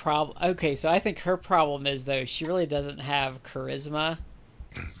think the problem. Okay, so I think her problem is though she really doesn't have charisma.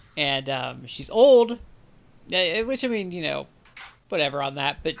 And she's old, which I mean, whatever on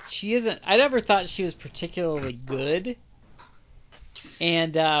that. But she isn't. I never thought she was particularly good.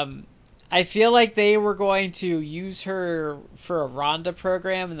 And I feel like they were going to use her for a Ronda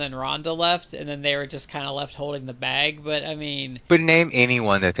program, and then Ronda left, and then they were just kind of left holding the bag. But I mean, but name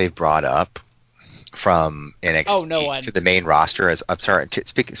anyone that they've brought up from NXT to the main roster as I'm sorry, to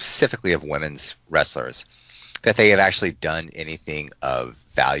speak specifically of women's wrestlers, that they have actually done anything of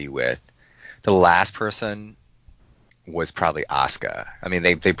value with. The last person was probably Asuka. I mean,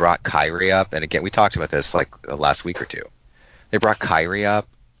 they brought Kairi up, and again, we talked about this like the last week or two. They brought Kairi up.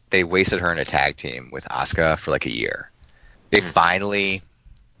 They wasted her in a tag team with Asuka for like a year. They finally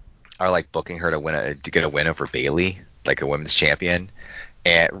are like booking her to get a win over Bayley, like a women's champion,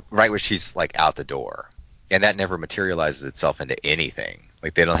 and right when she's like out the door, and that never materializes itself into anything.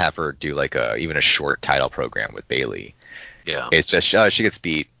 Like they don't have her do like even a short title program with Bayley. Yeah, it's just she gets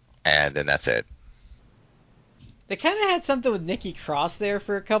beat, and then that's it. They kind of had something with Nikki Cross there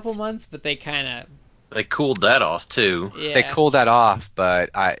for a couple months, but they cooled that off too. Yeah. They cooled that off, but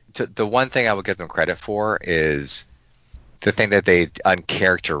the one thing I would give them credit for is the thing that they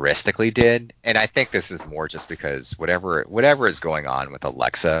uncharacteristically did, and I think this is more just because whatever is going on with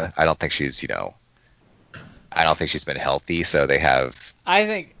Alexa, I don't think she's been healthy, so they have. I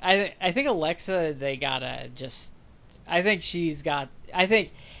think Alexa, they gotta just. I think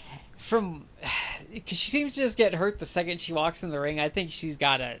because she seems to just get hurt the second she walks in the ring. I think she's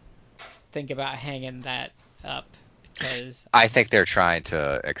gotta think about hanging that up, because I think they're trying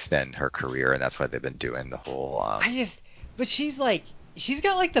to extend her career, and that's why they've been doing the whole. But she's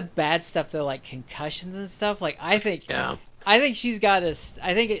got like the bad stuff though, like concussions and stuff. Like I think she's got to.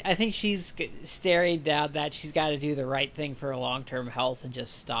 I think she's staring down that she's got to do the right thing for her long-term health and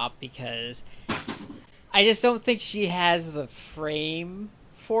just stop, because I just don't think she has the frame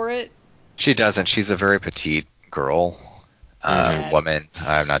for it. She doesn't. She's a very petite girl, woman.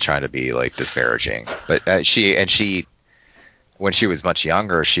 I'm not trying to be like disparaging, but she when she was much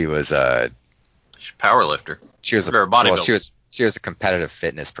younger, she was a power lifter. She was she was a competitive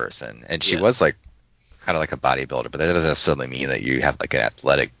fitness person, and she was like kind of like a bodybuilder, but that doesn't necessarily mean that you have like an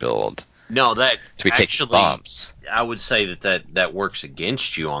athletic build. No, that to be taking bumps. I would say that works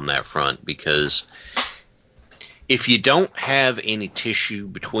against you on that front, because if you don't have any tissue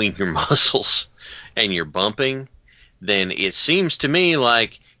between your muscles and you're bumping, then it seems to me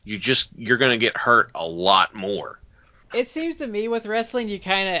like you're going to get hurt a lot more. It seems to me with wrestling, you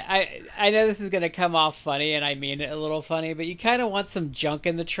kind of, I know this is going to come off funny, and I mean it a little funny, but you kind of want some junk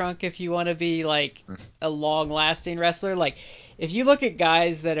in the trunk if you want to be like a long-lasting wrestler. Like if you look at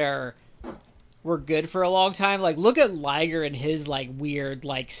guys that were good for a long time, like look at Liger and his like weird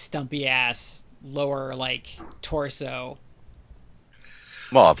like stumpy ass lower like torso.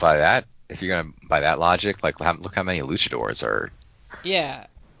 Well, if you're gonna by that logic, like look how many luchadors are. Yeah.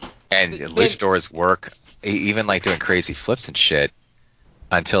 And luchadors work even like doing crazy flips and shit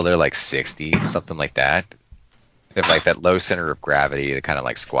until they're like 60, something like that. They have like that low center of gravity to kind of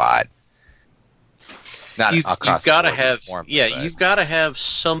like squat. You've got to have you've got to have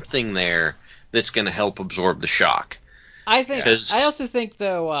something there that's going to help absorb the shock. I also think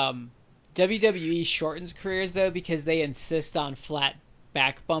though WWE shortens careers though, because they insist on flat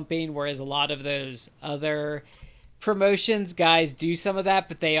back bumping, whereas a lot of those other promotions guys do some of that,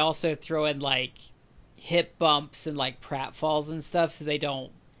 but they also throw in like hip bumps and like pratfalls and stuff, so they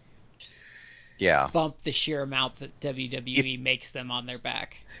don't bump the sheer amount that WWE makes them on their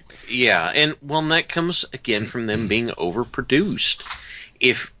back. Yeah, and that comes again from them being overproduced.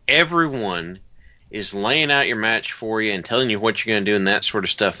 If everyone is laying out your match for you and telling you what you're going to do and that sort of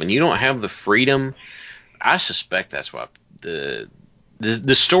stuff, when you don't have the freedom, I suspect that's why the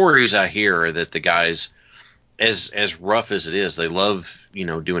stories I hear are that the guys, as rough as it is, they love,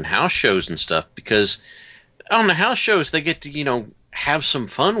 doing house shows and stuff, because on the house shows they get to, have some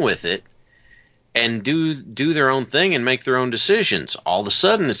fun with it and do their own thing and make their own decisions. All of a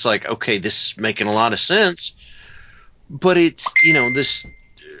sudden it's like, okay, this is making a lot of sense, but it's,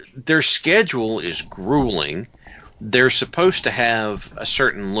 their schedule is grueling. They're supposed to have a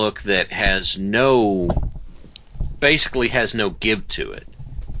certain look that basically has no give to it,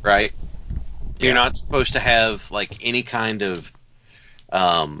 right? Yeah. You're not supposed to have like any kind of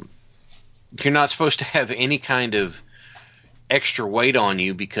you're not supposed to have any kind of extra weight on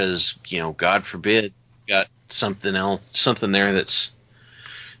you because, God forbid, you got something there that's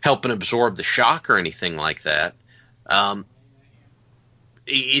helping absorb the shock or anything like that. But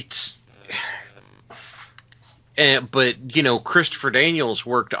Christopher Daniels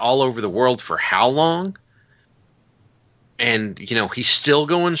worked all over the world for how long? And, he's still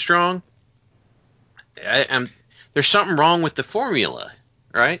going strong. There's something wrong with the formula,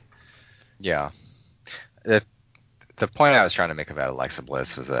 right? Yeah. The point I was trying to make about Alexa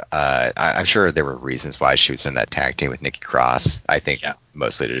Bliss was that I'm sure there were reasons why she was in that tag team with Nikki Cross. I think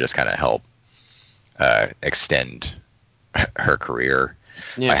mostly to just kind of help extend her career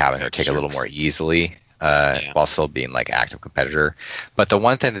by having her take a little more easily while still being like active competitor. But the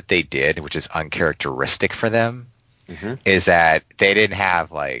one thing that they did, which is uncharacteristic for them, is that they didn't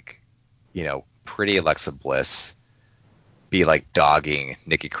have like, pretty Alexa Bliss be like dogging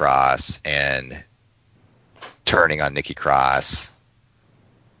Nikki Cross and turning on Nikki Cross,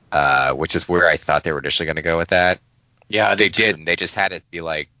 which is where I thought they were initially going to go with that. Yeah, they didn't. They just had it be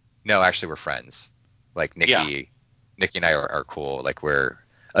like, no, actually we're friends. Like Nikki and I are cool. Like we're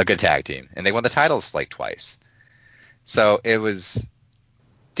a good tag team, and they won the titles like twice. So it was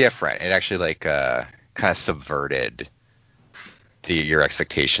different. It actually like kind of subverted your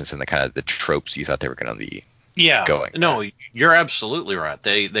expectations and the kind of the tropes you thought they were going to be. Going. No, you're absolutely right.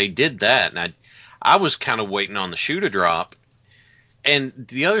 They did that, and I was kind of waiting on the shoe to drop. And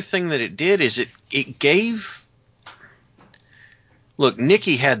the other thing that it did is it gave. Look,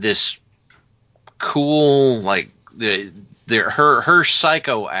 Nikki had this cool, like her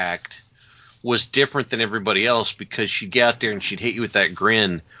psycho act was different than everybody else because she'd get out there and she'd hit you with that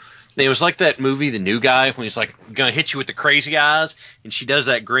grin. It was like that movie, The New Guy, when he's like gonna hit you with the crazy eyes, and she does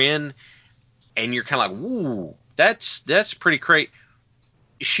that grin, and you're kind of like, "Woo, that's pretty great."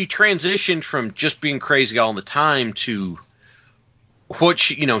 She transitioned from just being crazy all the time to what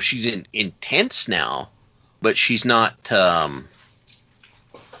she's intense now, but she's not.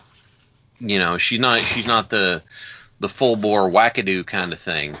 She's not the full bore wackadoo kind of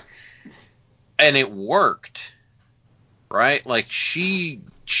thing, and it worked, right? Like she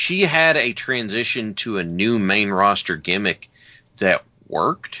had a transition to a new main roster gimmick that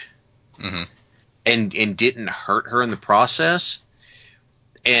worked, and didn't hurt her in the process.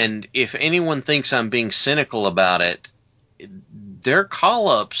 And if anyone thinks I'm being cynical about it, their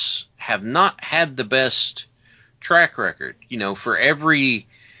call-ups have not had the best track record. For every,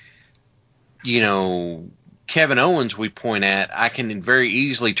 Kevin Owens we point at, I can very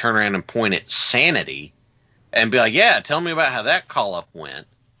easily turn around and point at Sanity and be like, yeah, tell me about how that call-up went.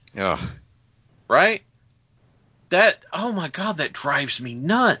 Yeah. Right? Oh my God, that drives me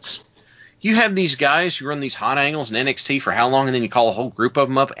nuts. You have these guys who run these hot angles in NXT for how long, and then you call a whole group of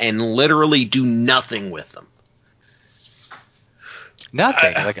them up and literally do nothing with them.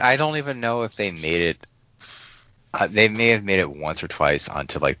 Nothing. I don't even know if they made it. They may have made it once or twice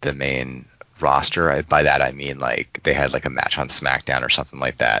onto like the main roster. By that I mean like they had like a match on SmackDown or something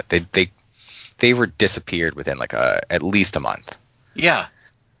like that. They were disappeared within like at least a month. Yeah.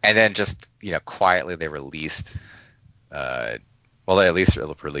 And then just quietly they released. They at least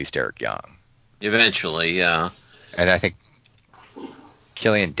released Eric Young. Eventually, yeah. And I think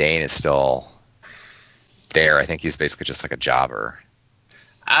Killian Dane is still there. I think he's basically just like a jobber.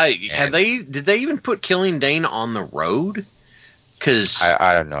 Did they even put Killian Dane on the road? Because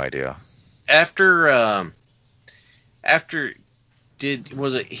I have no idea.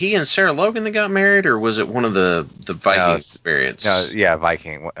 Was it he and Sarah Logan that got married, or was it one of the Viking experience? No, yeah,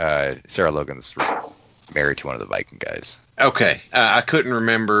 Viking. Sarah Logan's married to one of the Viking guys. Okay, I couldn't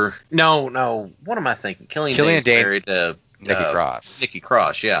remember. No, what am I thinking? Killian Dane married to Nikki Cross. Nikki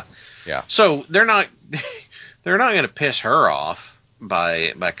Cross, yeah. So they're not going to piss her off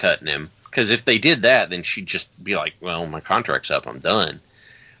by cutting him, because if they did that, then she'd just be like, well, my contract's up, I'm done.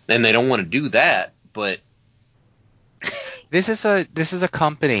 And they don't want to do that, but this is a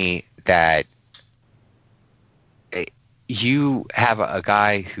company that you have a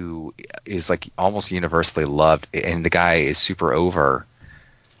guy who is like almost universally loved, and the guy is super over,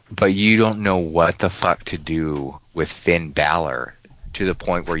 but you don't know what the fuck to do with Finn Balor to the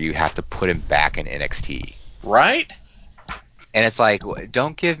point where you have to put him back in NXT. Right? And it's like,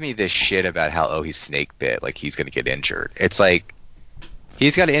 don't give me this shit about how, he's snake bit, like he's going to get injured. It's like,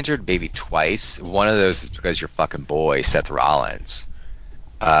 he's got injured maybe twice. One of those is because your fucking boy, Seth Rollins,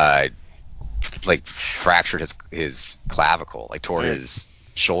 like fractured his clavicle, like tore his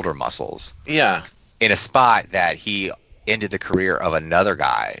shoulder muscles. Yeah. In a spot that he ended the career of another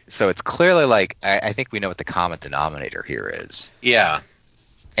guy. So it's clearly like, I think we know what the common denominator here is. Yeah.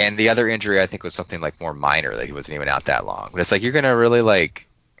 And the other injury, I think, was something like more minor, that he wasn't even out that long. But it's like, you're going to really like,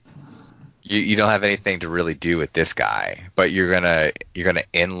 you don't have anything to really do with this guy, but you're gonna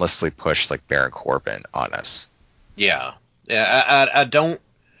endlessly push like Baron Corbin on us. Yeah. Yeah. I don't.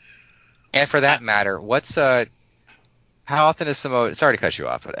 And for that matter, what's how often is Samoa? Sorry to cut you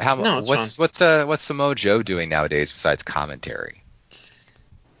off, but what's Samoa Joe doing nowadays besides commentary?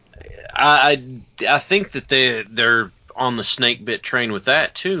 I think that they're on the snake bit train with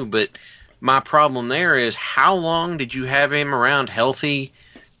that too, but my problem there is, how long did you have him around healthy,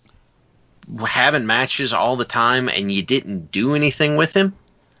 having matches all the time, and you didn't do anything with him?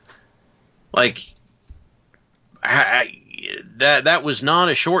 Like, that was not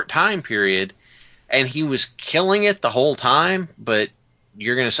a short time period, and he was killing it the whole time, but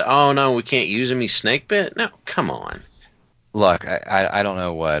you're going to say, oh no, we can't use him, he's snake bit? No, come on. Look, I don't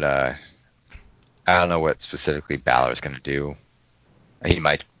know what specifically Balor's going to do. He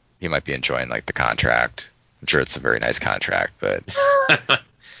might be enjoying like the contract. I'm sure it's a very nice contract, but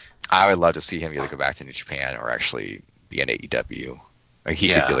I would love to see him either go back to New Japan or actually be in AEW. Like he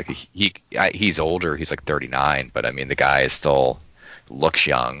could be like he's older. He's like 39, but I mean the guy is still looks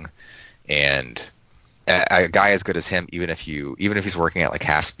young, and a guy as good as him, even if he's working at like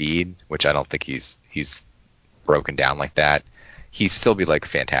half speed, which I don't think he's broken down like that, he'd still be like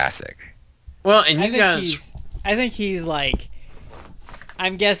fantastic. Well, and I think he's like,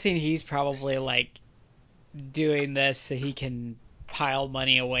 I'm guessing he's probably like doing this so he can pile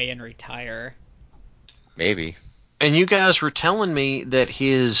money away and retire. Maybe. And you guys were telling me that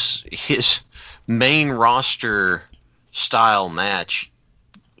his main roster style match,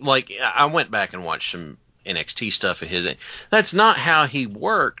 like, I went back and watched some NXT stuff of his. That's not how he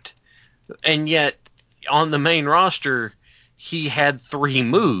worked, and yet on the main roster he had 3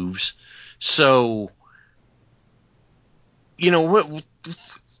 moves. So, you know,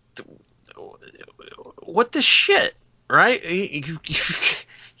 what the shit, right?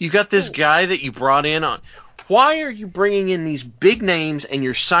 You got this guy that you brought in on. Why are you bringing in these big names and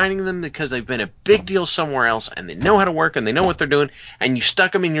you're signing them because they've been a big deal somewhere else and they know how to work and they know what they're doing, and you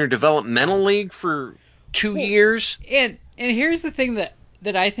stuck them in your developmental league for 2 years? And here's the thing that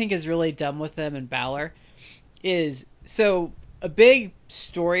I think is really dumb with them and Balor is, so a big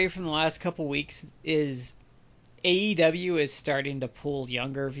story from the last couple weeks is AEW is starting to pull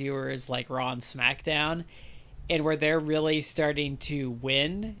younger viewers like Raw and SmackDown, and where they're really starting to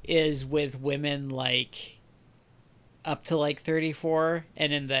win is with women like up to like 34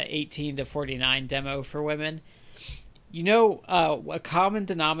 and in the 18 to 49 demo for women. You know, a common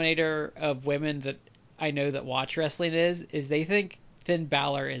denominator of women that I know that watch wrestling is they think Finn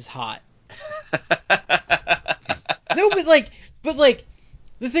Balor is hot. No, but like,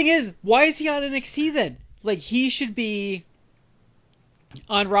 the thing is, why is he on NXT then? Like, he should be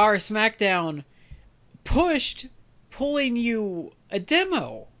on Raw or SmackDown, pulling you a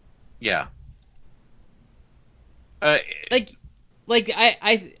demo. Yeah. Like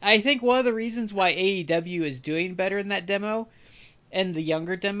I think one of the reasons why AEW is doing better in that demo and the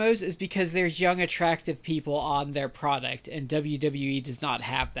younger demos is because there's young, attractive people on their product, and WWE does not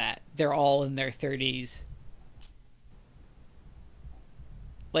have that. They're all in their 30s.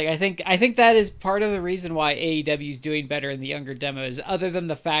 Like, I think that is part of the reason why AEW is doing better in the younger demos, other than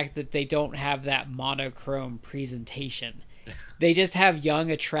the fact that they don't have that monochrome presentation. They just have young,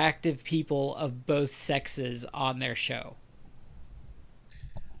 attractive people of both sexes on their show.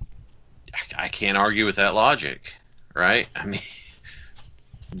 I can't argue with that logic, right? I mean,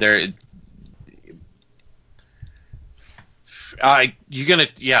 I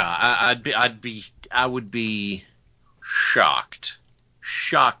would be shocked,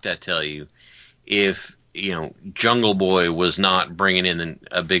 I tell you, if, you know, Jungle Boy was not bringing in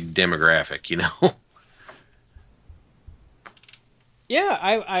a big demographic, you know. Yeah,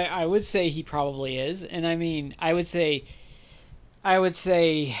 I would say he probably is, and I mean, I would say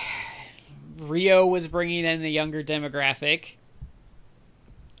Rio was bringing in a younger demographic.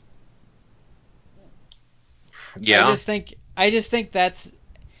 Yeah. I just think that's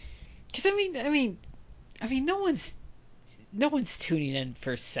because I mean, no one's tuning in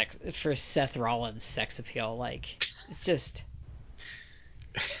for Seth Rollins' sex appeal. Like, it's just.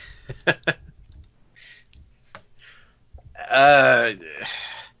 I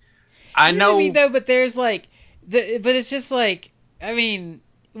You know what I mean, though, but there's like, but it's just like, I mean,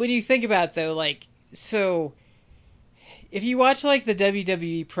 when you think about it, though, like, so if you watch like the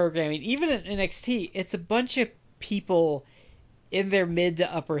WWE programming, even at NXT, it's a bunch of people in their mid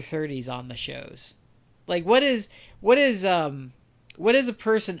to upper 30s on the shows. Like, what is a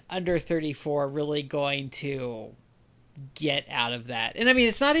person under 34 really going to get out of that? And I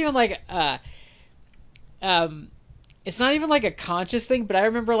mean, um it's not even like a conscious thing, but I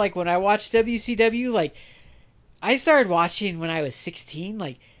remember like when I watched WCW, like I started watching when I was 16.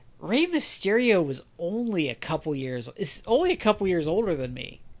 Like Rey Mysterio was only a couple years is only a couple years older than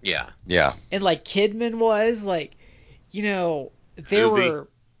me. Yeah. Yeah. And like Kidman was like, you know, Hoovy.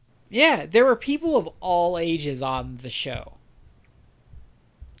 there were people of all ages on the show.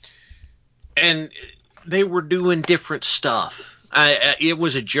 And they were doing different stuff. It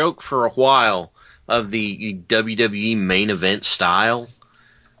was a joke for a while of the WWE main event style,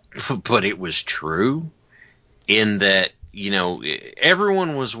 but it was true in that, you know,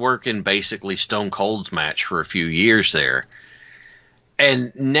 everyone was working basically Stone Cold's match for a few years there.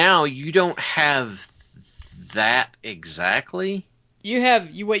 And now you don't have that exactly.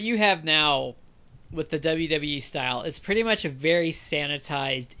 What you have now with the WWE style. It's pretty much a very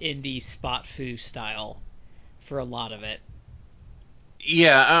sanitized indie spot foo style for a lot of it.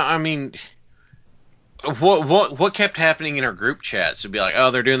 Yeah, I mean, what kept happening in our group chats? It'd be like,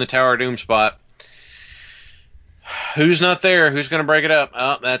 oh, they're doing the Tower of Doom spot. Who's not there? Who's going to break it up?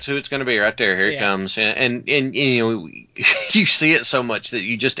 Oh, that's who it's going to be right there. Here it comes. And you know, you see it so much that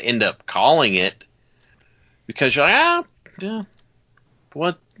you just end up calling it because you're like, yeah,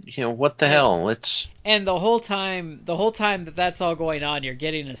 what, you know, what the hell? It's And the whole time that that's all going on, you're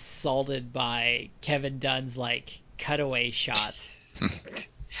getting assaulted by Kevin Dunn's like cutaway shots.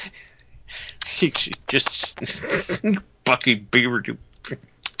 just Bucky Beaver.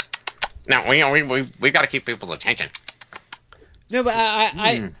 Now we got to keep people's attention. No, but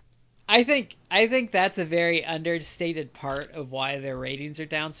I think that's a very understated part of why their ratings are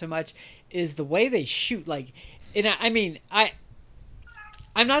down so much is the way they shoot. Like, and I mean,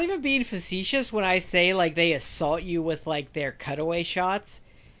 I'm not even being facetious when I say like they assault you with like their cutaway shots,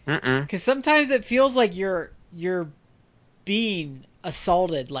 because sometimes it feels like you're being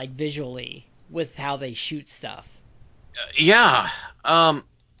assaulted like visually with how they shoot stuff. Yeah.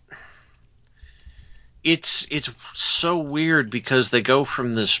 It's so weird because they go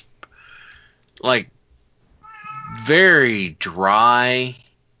from this like very dry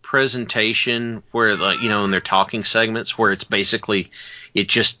presentation where, like, you know, in their talking segments where it's basically it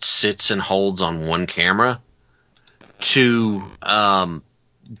just sits and holds on one camera to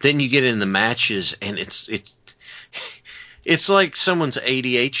then you get in the matches and it's like someone's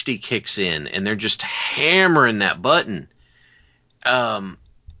ADHD kicks in and they're just hammering that button. And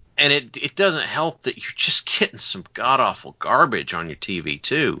it doesn't help that you're just getting some god awful garbage on your TV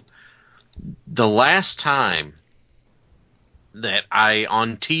too. The last time that I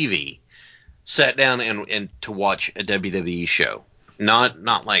on TV sat down and to watch a WWE show,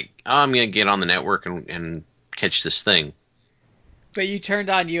 not like, oh, I'm gonna get on the network and catch this thing. But you turned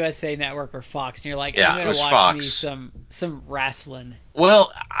on USA Network or Fox, and you're like, Yeah, I'm it gonna was watch Fox. me some wrestling.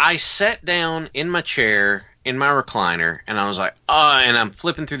 Well, I sat down in my chair in my recliner and I was like, and I'm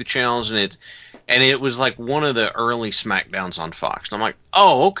flipping through the channels and it was like one of the early SmackDowns on Fox. And I'm like,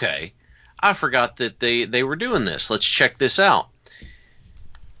 oh, okay. I forgot that they were doing this. Let's check this out.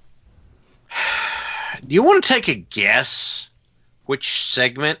 Do you want to take a guess which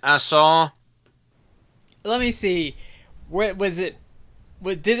segment I saw? Let me see. What was it?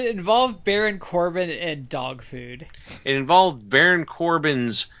 What did it involve? Baron Corbin and dog food. It involved Baron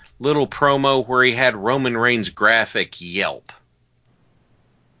Corbin's little promo where he had Roman Reigns' graphic yelp.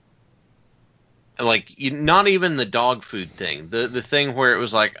 Like, not even the dog food thing. The thing where it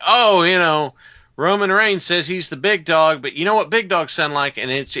was like, oh, you know, Roman Reigns says he's the big dog, but you know what big dogs sound like? And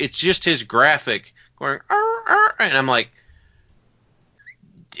it's just his graphic going, arr, arr, and I'm like,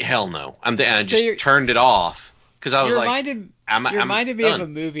 hell no. I just turned it off because I was like, you're I'm reminded me done. of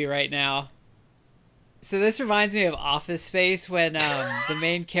a movie right now. So this reminds me of Office Space when the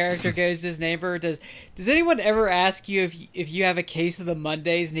main character goes to his neighbor. Does anyone ever ask you if you have a case of the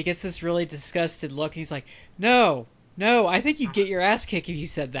Mondays? And he gets this really disgusted look. And he's like, no, I think you'd get your ass kicked if you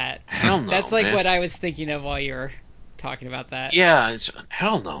said that. Hell no, That's like man. what I was thinking of while you were talking about that. Yeah,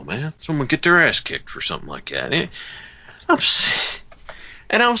 hell no, man. Someone get their ass kicked for something like that. And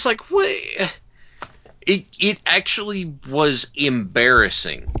I was like, what? It actually was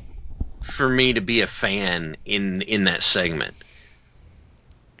embarrassing for me to be a fan in that segment.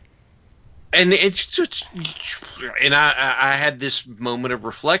 And it's just, and I had this moment of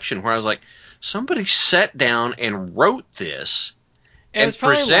reflection where I was like, somebody sat down and wrote this It was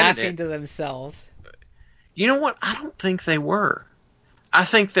probably presented laughing it. to themselves. You know what? I don't think they were. I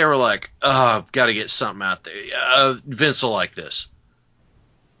think they were like, I've got to get something out there. Vince will like this.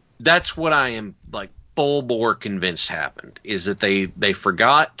 That's what I am like full bore convinced happened, is that they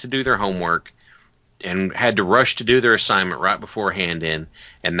forgot to do their homework and had to rush to do their assignment right before hand in,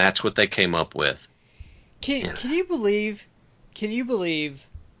 and that's what they came up with. Can you believe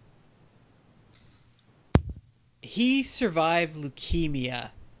he survived leukemia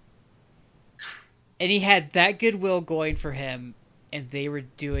and he had that goodwill going for him, and they were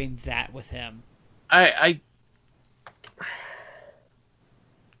doing that with him?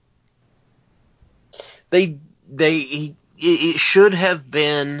 It should have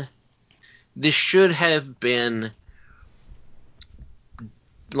been, this should have been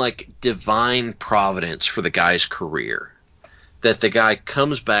like divine providence for the guy's career, that the guy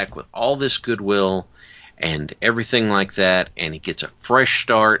comes back with all this goodwill and everything like that, and he gets a fresh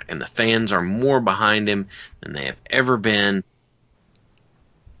start, and the fans are more behind him than they have ever been.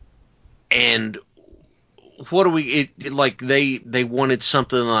 And what do we, like they wanted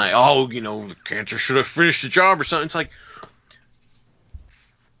something like, oh, the cancer should have finished the job or something. It's like,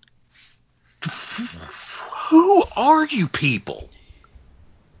 who are you people?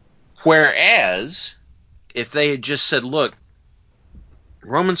 Whereas if they had just said, look,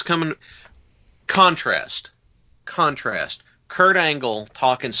 Roman's coming, contrast, Kurt Angle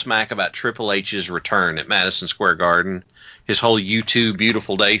talking smack about Triple H's return at Madison Square Garden, his whole U2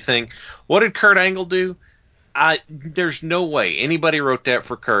 Beautiful Day thing. What did Kurt Angle do? There's no way anybody wrote that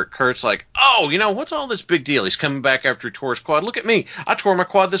for Kurt. Kurt's like, oh, what's all this big deal? He's coming back after he tore his quad. Look at me. I tore my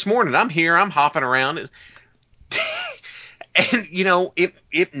quad this morning. I'm here. I'm hopping around. And,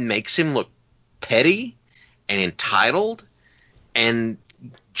 it makes him look petty and entitled and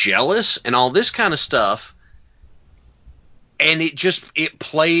jealous and all this kind of stuff. And it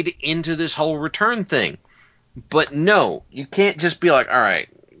played into this whole return thing. But no, you can't just be like, all right,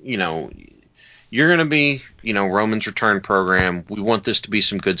 you're going to be, Roman's return program. We want this to be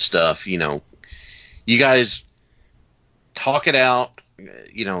some good stuff. You guys talk it out,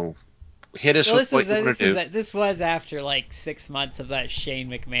 hit us with what you want to do. This was after like 6 months of that Shane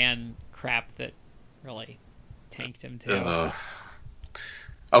McMahon crap that really tanked him too.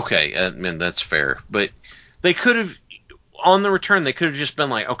 Okay, I mean, that's fair. But they could have, on the return, they could have just been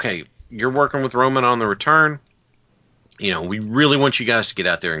like, okay, you're working with Roman on the return. We really want you guys to get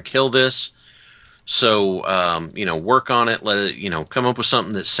out there and kill this. So, work on it. Let it, come up with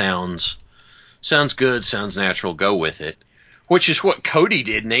something that sounds good, sounds natural. Go with it. Which is what Cody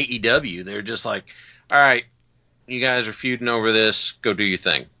did in AEW. They're just like, all right, you guys are feuding over this. Go do your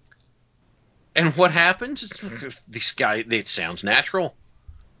thing. And what happens? These guys, it sounds natural.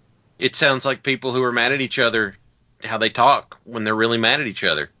 It sounds like people who are mad at each other, how they talk when they're really mad at each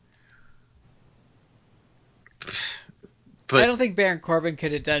other. But I don't think Baron Corbin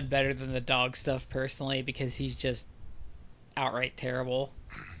could have done better than the dog stuff personally, because he's just outright terrible.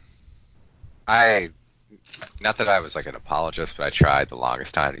 Not that I was like an apologist, but I tried the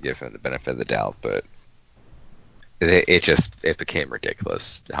longest time to give him the benefit of the doubt, but it became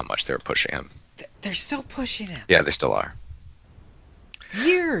ridiculous how much they were pushing him. They're still pushing him. Yeah, they still are.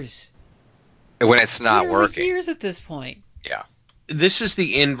 Years. When it's not working. Years at this point. Yeah. This is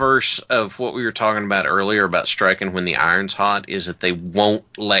the inverse of what we were talking about earlier about striking when the iron's hot, is that they won't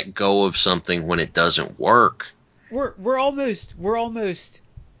let go of something when it doesn't work. We're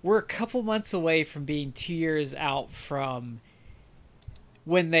a couple months away from being 2 years out from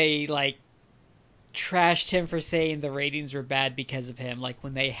when they like trashed him for saying the ratings were bad because of him, like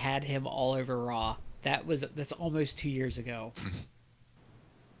when they had him all over Raw. That's almost 2 years ago.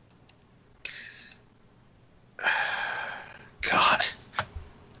 God.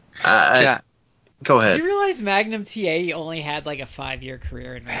 Yeah. Go ahead. Do you realize Magnum TA only had like a 5-year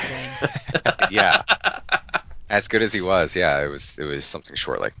career in wrestling? Yeah. As good as he was, yeah, it was something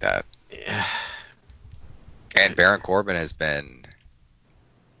short like that. Yeah. And Baron Corbin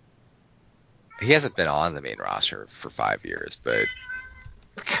he hasn't been on the main roster for 5 years, but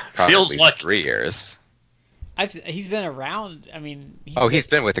probably feels at least like 3 years. He's been around. I mean, he's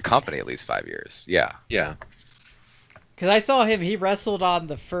been with the company at least 5 years. Yeah. Yeah. Because I saw him, he wrestled on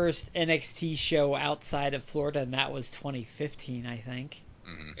the first NXT show outside of Florida, and that was 2015, I think.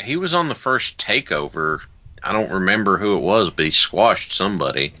 He was on the first Takeover. I don't remember who it was, but he squashed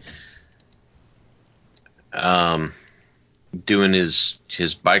somebody. Doing his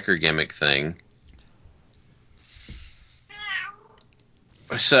biker gimmick thing.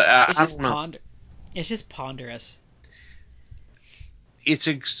 So I don't know. It's just ponderous. It's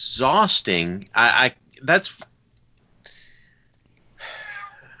exhausting. I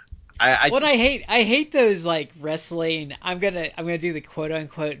hate those like wrestling. I'm gonna do the quote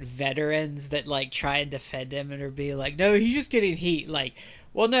unquote veterans that like try and defend him and are be like, no, he's just getting heat. Like,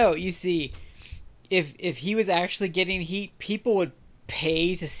 well, no, you see, if he was actually getting heat, people would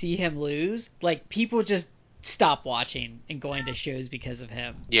pay to see him lose. Like, people just stop watching and going to shows because of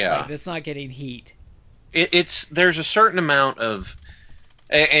him. Yeah, like, that's not getting heat. There's a certain amount of,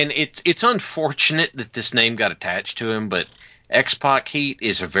 and it's unfortunate that this name got attached to him, but X-Pac heat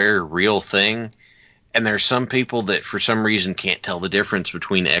is a very real thing, and there's some people that for some reason can't tell the difference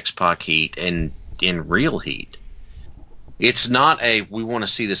between X-Pac heat and in real heat. It's not a we want to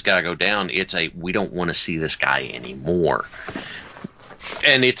see this guy go down. It's a we don't want to see this guy anymore.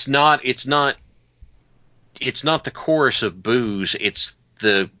 And it's not the chorus of boos. It's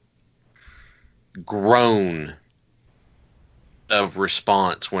the groan of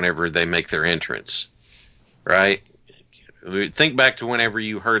response whenever they make their entrance, right? Think back to whenever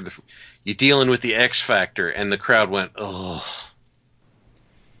you heard you dealing with the X Factor and the crowd went, oh,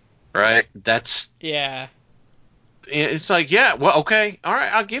 right? That's yeah. It's like, yeah, well, okay, all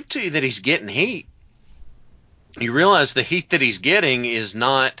right, I'll give to you that he's getting heat. You realize the heat that he's getting is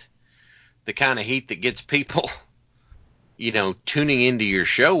not the kind of heat that gets people, tuning into your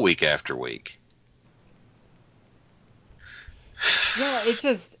show week after week. No, it's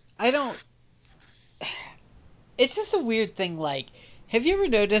just it's just a weird thing. Like, have you ever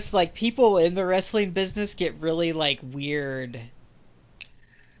noticed like people in the wrestling business get really like weird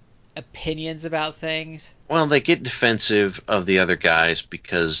opinions about things? Well, they get defensive of the other guys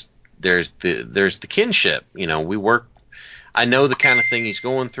because there's the kinship. We work. I know the kind of thing he's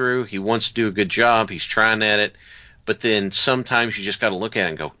going through. He wants to do a good job. He's trying at it. But then sometimes you just got to look at it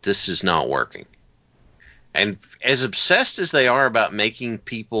and go, this is not working. And as obsessed as they are about making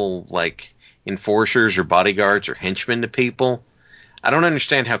people like enforcers or bodyguards or henchmen to people, I don't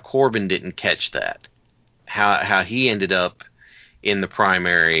understand how Corbin didn't catch that. How he ended up in the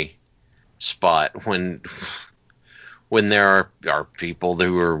primary spot when there are people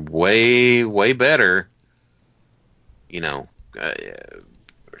who are way, way better.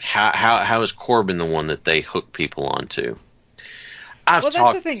 How is Corbin the one that they hook people onto? I've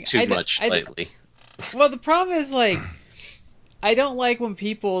talked too much lately. Well, the problem is, like, I don't like when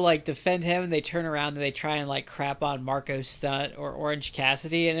people, like, defend him and they turn around and they try and, like, crap on Marco Stunt or Orange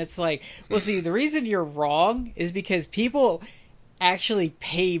Cassidy. And it's like, well, see, the reason you're wrong is because people actually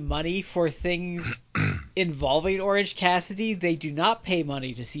pay money for things involving Orange Cassidy. They do not pay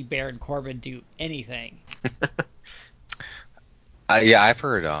money to see Baron Corbin do anything. Yeah, I've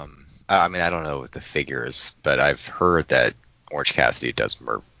heard, I mean, I don't know the figures, but I've heard that Orange Cassidy does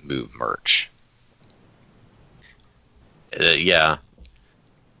move merch. Yeah,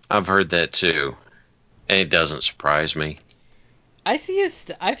 I've heard that too, and it doesn't surprise me. I've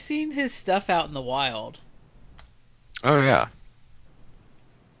seen his stuff out in the wild. Oh yeah.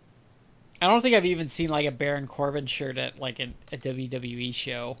 I don't think I've even seen like a Baron Corbin shirt at like a WWE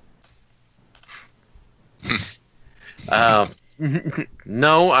show.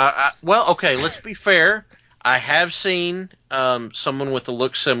 No, well, okay, let's be fair. I have seen someone with a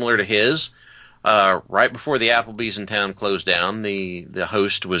look similar to his. Right before the Applebee's in town closed down, the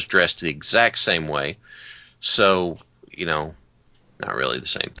host was dressed the exact same way. So, not really the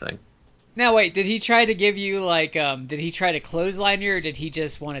same thing. Now, wait, did he try to give you like, did he try to clothesline you, or did he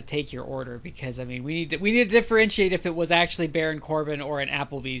just want to take your order? Because I mean, we need to differentiate if it was actually Baron Corbin or an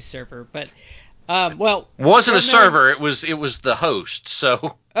Applebee's server. But, well, wasn't a server. It was the host.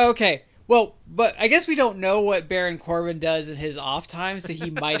 So okay. Well, but I guess we don't know what Baron Corbin does in his off time, so he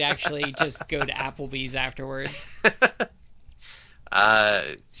might actually just go to Applebee's afterwards.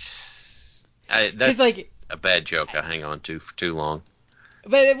 That's like a bad joke I hang on to for too long.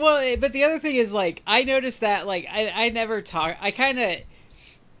 But the other thing is, like, I noticed that, like, I never talk.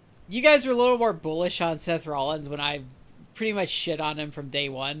 You guys were a little more bullish on Seth Rollins when I pretty much shit on him from day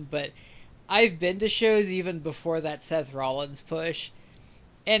one, but I've been to shows even before that Seth Rollins push.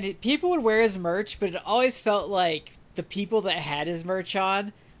 And people would wear his merch, but it always felt like the people that had his merch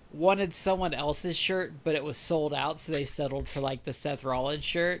on wanted someone else's shirt, but it was sold out, so they settled for like the Seth Rollins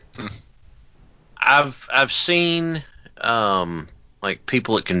shirt. I've seen like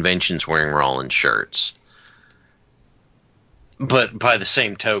people at conventions wearing Rollins shirts. But by the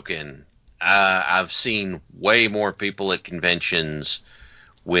same token, I've seen way more people at conventions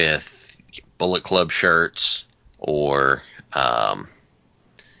with Bullet Club shirts or,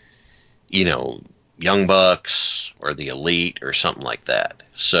 Young Bucks or the Elite or something like that.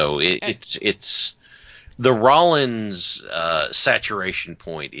 So it's the Rollins saturation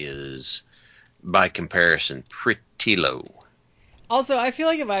point is, by comparison, pretty low. Also, I feel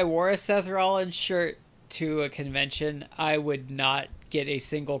like if I wore a Seth Rollins shirt to a convention, I would not get a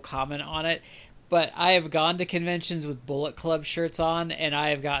single comment on it. But I have gone to conventions with Bullet Club shirts on, and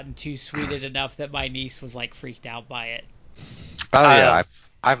I have gotten too sweeted enough that my niece was like freaked out by it. Oh yeah,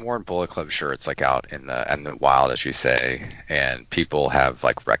 I've worn Bullet Club shirts like out in the wild, as you say, and people have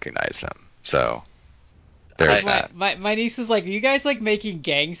like recognized them. So there's that. My niece was like, "Are you guys like making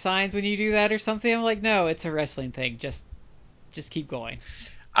gang signs when you do that or something?" I'm like, "No, it's a wrestling thing. Just keep going."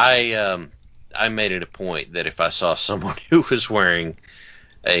 I made it a point that if I saw someone who was wearing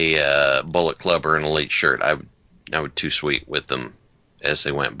a Bullet Club or an Elite shirt, I would too sweet with them as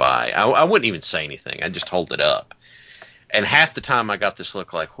they went by. I wouldn't even say anything. I'd just hold it up. And half the time I got this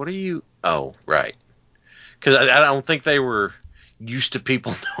look like, what are you? Oh, right. Because I don't think they were used to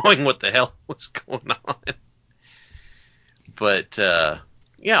people knowing what the hell was going on. But,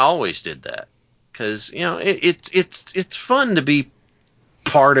 yeah, I always did that. Because, it's fun to be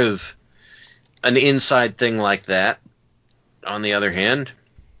part of an inside thing like that. On the other hand,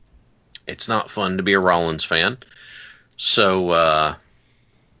 it's not fun to be a Rollins fan. So,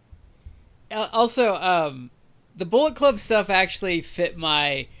 also, the Bullet Club stuff actually fit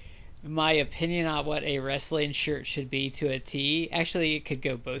my opinion on what a wrestling shirt should be to a T. Actually, it could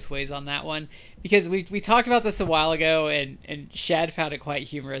go both ways on that one, because we talked about this a while ago, and Shad found it quite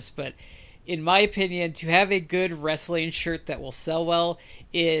humorous. But in my opinion, to have a good wrestling shirt that will sell well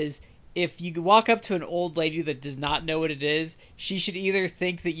is, if you walk up to an old lady that does not know what it is, she should either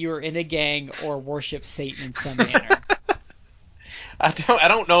think that you are in a gang or worship Satan in some manner. I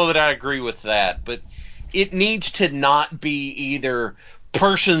don't know that I agree with that, but it needs to not be either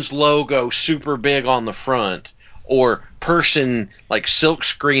person's logo super big on the front or person like silk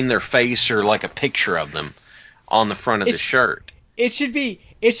screen their face or like a picture of them on the front of the shirt. It should be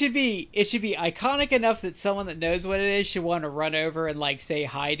iconic enough that someone that knows what it is should want to run over and like say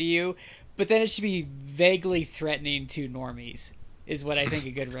hi to you, but then it should be vaguely threatening to normies, is what I think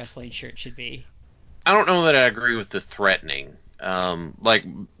a good wrestling shirt should be. I don't know that I agree with the threatening. Not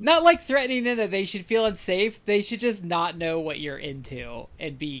like threatening in that they should feel unsafe. They should just not know what you're into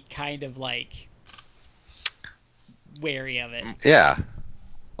and be kind of like wary of it. Yeah,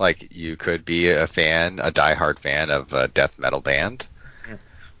 like you could be a diehard fan of a death metal band,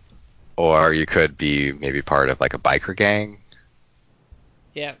 or you could be maybe part of like a biker gang.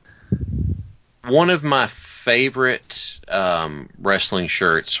 Yeah. One of my favorite wrestling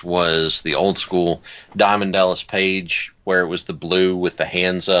shirts was the old school Diamond Dallas Page, where it was the blue with the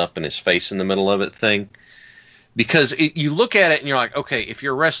hands up and his face in the middle of it thing. Because you look at it and you're like, okay, if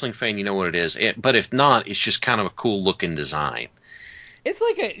you're a wrestling fan, you know what it is. But if not, it's just kind of a cool looking design. It's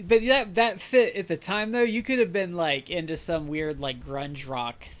like but that fit at the time though. You could have been like into some weird like grunge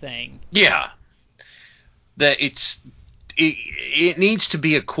rock thing. Yeah, that it needs to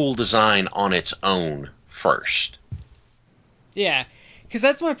be a cool design on its own first. Yeah, because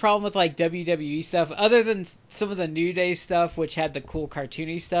that's my problem with like WWE stuff. Other than some of the New Day stuff, which had the cool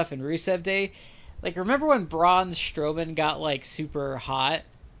cartoony stuff in Rusev Day. Like, remember when Braun Strowman got like super hot?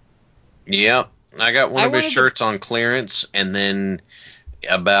 Yep, I got one of his shirts on clearance, and then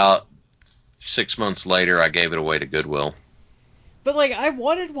about 6 months later, I gave it away to Goodwill. But like, I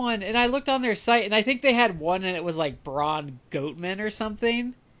wanted one, and I looked on their site, and I think they had one, and it was like Braun Goatman or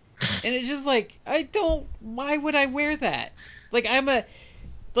something. And it's just like, why would I wear that? Like,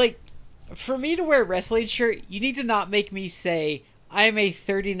 for me to wear a wrestling shirt, you need to not make me say, I'm a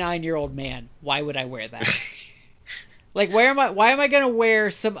 39-year-old man. Why would I wear that? Like, why am I going to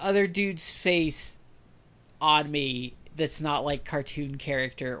wear some other dude's face on me that's not like cartoon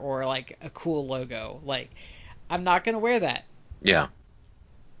character or like a cool logo? Like, I'm not going to wear that. Yeah.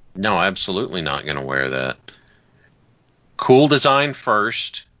 No, absolutely not going to wear that. Cool design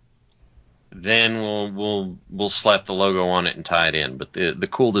first, then we'll slap the logo on it and tie it in. But the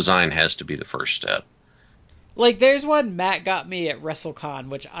cool design has to be the first step. Like, there's one Matt got me at WrestleCon,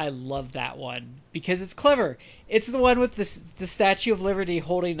 which I love that one because it's clever. It's the one with the Statue of Liberty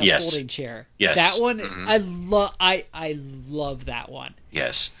holding a folding chair. Yes. That one, mm-hmm. I love that one.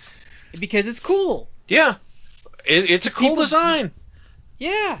 Yes. Because it's cool. Yeah. It's a cool design.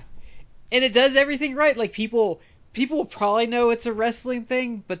 Yeah. And it does everything right. Like, people people will probably know it's a wrestling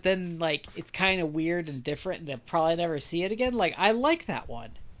thing, but then like it's kind of weird and different, and they'll probably never see it again. Like I like that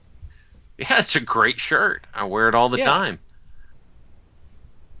one. Yeah, it's a great shirt. I wear it all the Yeah. time.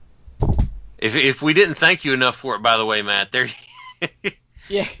 If we didn't thank you enough for it, by the way, Matt,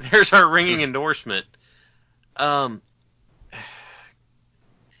 Yeah. there's our ringing endorsement. That's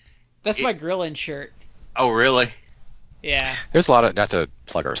It- my grilling shirt. Oh, really? Yeah. There's a lot of, not to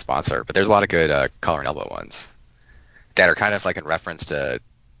plug our sponsor, but there's a lot of good collar and elbow ones that are kind of like in reference to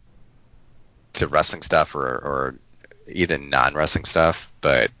wrestling stuff or even non-wrestling stuff,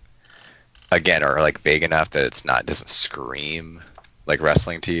 but again are like vague enough that doesn't scream like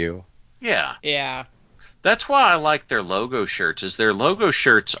wrestling to you. Yeah. Yeah. That's why I like their logo shirts. Is their logo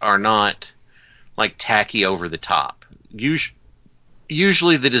shirts are not like tacky over the top.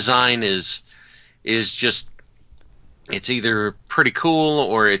 Usually the design is just, it's either pretty cool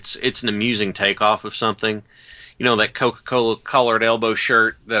or it's an amusing takeoff of something. You know, that Coca-Cola collared elbow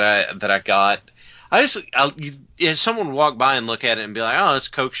shirt that I got. If someone would walk by and look at it and be like, "Oh, it's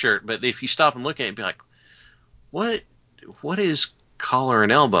a Coke shirt," but if you stop and look at it and be like, "What is collar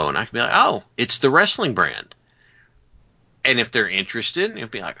and elbow?" And I can be like, "Oh, it's the wrestling brand." And if they're interested,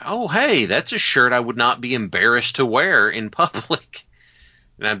 it'd be like, "Oh, hey, that's a shirt I would not be embarrassed to wear in public."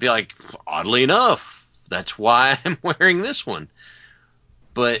 And I'd be like, "Oddly enough, that's why I'm wearing this one."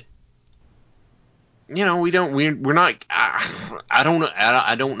 But you know, we're not. I don't know.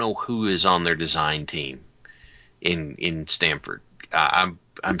 I don't know who is on their design team in Stamford.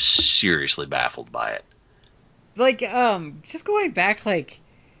 I'm seriously baffled by it. Like just going back like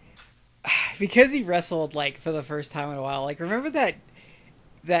because he wrestled like for the first time in a while. Like remember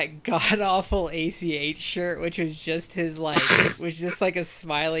that god awful ACH shirt, which was just his like was just like a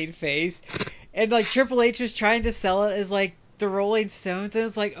smiling face, and like Triple H was trying to sell it as like the Rolling Stones, and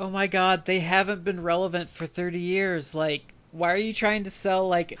it's like, oh my god, they haven't been relevant for 30 years. Like, why are you trying to sell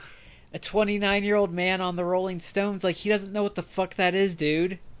like a 29-year-old man on the Rolling Stones? Like, he doesn't know what the fuck that is,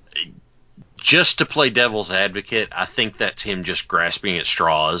 dude. Just to play devil's advocate, I think that's him just grasping at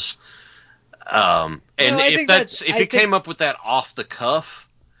straws. And I if think if he came up with that off the cuff,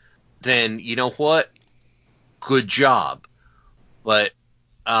 then you know what? Good job. But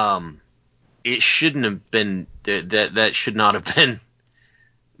it shouldn't have been that should not have been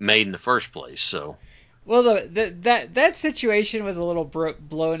made in the first place. So Well, that situation was a little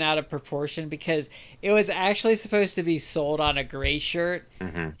blown out of proportion because it was actually supposed to be sold on a gray shirt,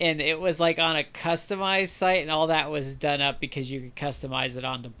 mhm. and it was like on a customized site, and all that was done up because you could customize it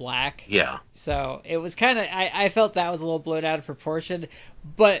onto black. Yeah, So it was kind of I felt that was a little blown out of proportion,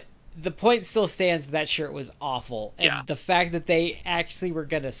 but the point still stands that shirt was awful, and Yeah. the fact that they actually were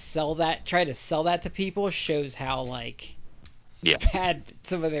gonna try to sell that to people shows how like yeah. bad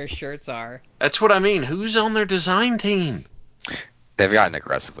some of their shirts are. That's what I mean. Who's on their design team? They've gotten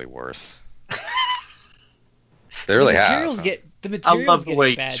aggressively worse. They The really materials have. get the I materials love the getting way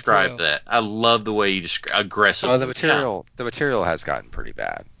you bad describe too. that. I love the way you describe aggressive. Oh, the material has gotten pretty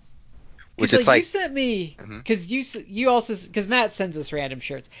bad. Because Which it's like you like, sent me, Mhm. because you also because Matt sends us random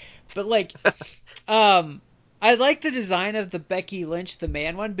shirts, but like, I like the design of the Becky Lynch the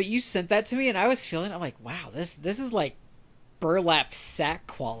man one, but you sent that to me and I was feeling I'm like, wow, this is like burlap sack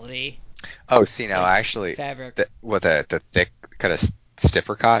quality oh, see now, like actually, fabric. with the thick kind of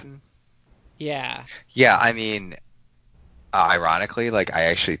stiffer cotton. Yeah. Yeah, I mean, ironically, like I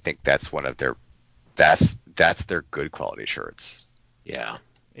actually think that's one of their that's their good quality shirts. Yeah.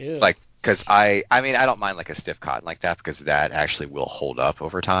 Ew. Like, because I mean, I don't mind like a stiff cotton like that because that actually will hold up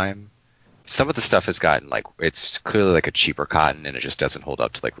over time. Some of the stuff has gotten like it's clearly like a cheaper cotton and it just doesn't hold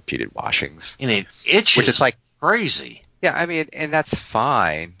up to like repeated washings. And it itches. Which is like crazy. Yeah, I mean, and that's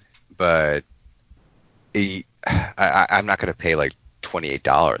fine, but I'm not going to pay like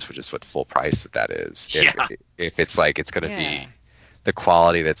 $28, which is what full price of that is. Yeah. If it's like it's going to Yeah. be the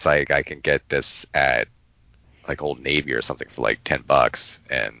quality that's like I can get this at like Old Navy or something for like $10,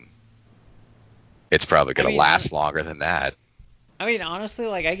 and it's probably going to last longer than that. I mean, honestly,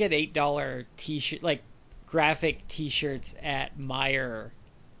 like I get $8 t-shirt, like graphic t-shirts at Meijer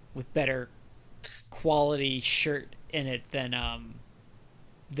with better quality shirt in it than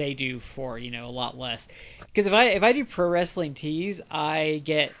they do for a lot less. Because if I do pro wrestling tees, I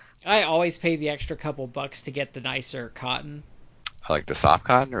always pay the extra couple bucks to get the nicer cotton. I like the soft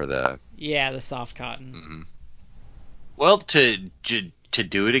cotton or the. Yeah, the soft cotton. Mhm. Well, to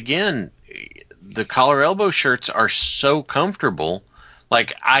do it again, the collar elbow shirts are so comfortable.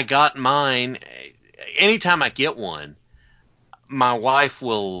 Like I got mine. Anytime I get one, my wife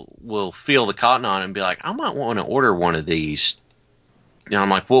will feel the cotton on it and be like, I might want to order one of these. I'm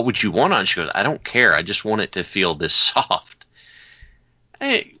like, what would you want on? She goes, I don't care. I just want it to feel this soft.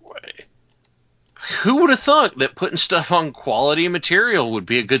 Hey, who would have thought that putting stuff on quality material would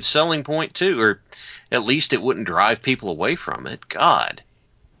be a good selling point too, or at least it wouldn't drive people away from it? God.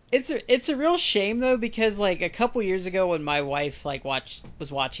 It's a real shame though, because like a couple years ago when my wife like was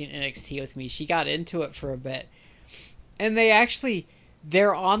watching NXT with me, she got into it for a bit, and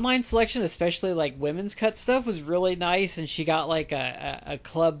their online selection, especially like women's cut stuff, was really nice, and she got like a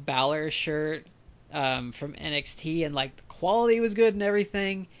Club Balor shirt from NXT, and like the quality was good and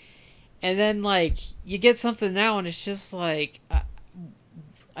everything. And then like you get something now, and it's just like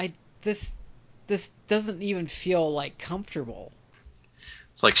I this doesn't even feel like comfortable.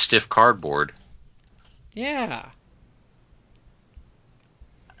 It's like stiff cardboard. Yeah.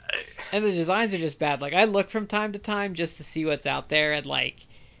 And the designs are just bad. Like I look from time to time just to see what's out there, and like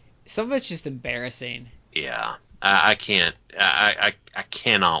some of it's just embarrassing. Yeah, I can't. I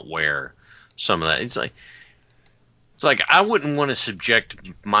cannot wear some of that. It's like I wouldn't want to subject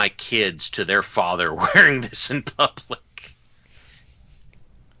my kids to their father wearing this in public.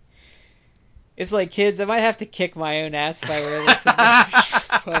 It's like, kids, I might have to kick my own ass if I wear this in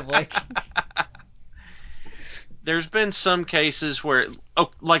public. There's been some cases where,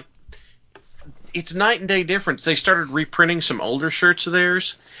 like, it's night and day difference. They started reprinting some older shirts of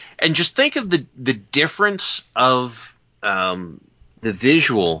theirs, and just think of the difference of the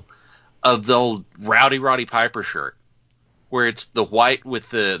visual of the old Roddy Piper shirt, where it's the white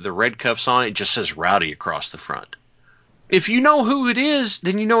with the red cuffs on it. It just says Rowdy across the front. If you know who it is,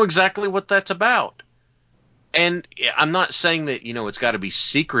 then you know exactly what that's about. And I'm not saying that, it's got to be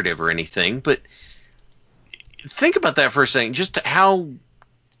secretive or anything, but think about that for a second, just how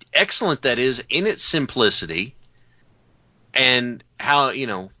excellent that is in its simplicity, and how,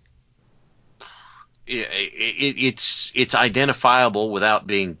 it's identifiable without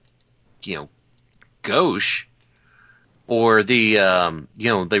being, gauche. Or the,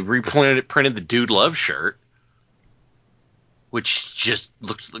 they printed the Dude Love shirt, which just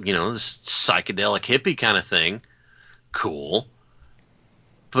looks, this psychedelic hippie kind of thing. Cool.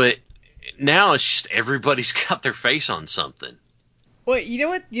 But now it's just everybody's got their face on something. Well, you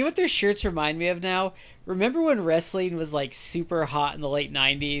know what their shirts remind me of now? Remember when wrestling was like super hot in the late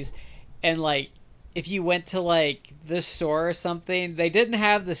 90s, and like if you went to like the store or something, they didn't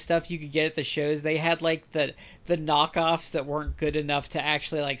have the stuff you could get at the shows. They had like the knockoffs that weren't good enough to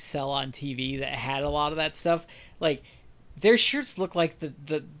actually like sell on TV that had a lot of that stuff. Like their shirts look like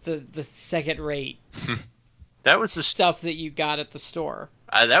the second rate That was the stuff that you got at the store.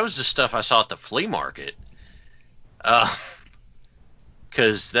 That was the stuff I saw at the flea market.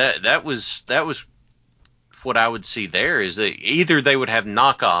 Because that was what I would see there, is that either they would have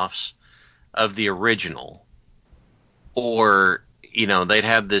knockoffs of the original, or they'd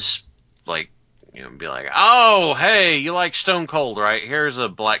have this like be like, oh hey, you like Stone Cold, right? Here's a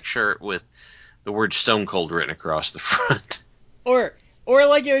black shirt with the word Stone Cold written across the front. Or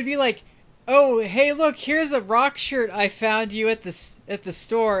like it would be like, oh hey look, here's a Rock shirt I found you at the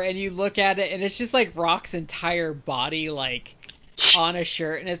store, and you look at it and it's just like Rock's entire body like on a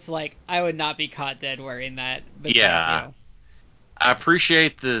shirt, and it's like, I would not be caught dead wearing that. But yeah, I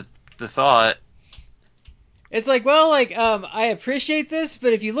appreciate the thought. It's like, well, like, I appreciate this,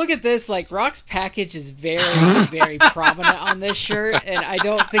 but if you look at this, like, Rock's package is very, very prominent on this shirt, and I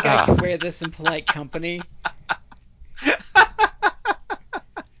don't think I can wear this in polite company.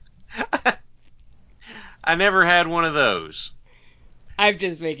 I never had one of those. I'm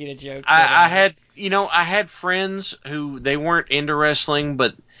just making a joke. I had friends who, they weren't into wrestling,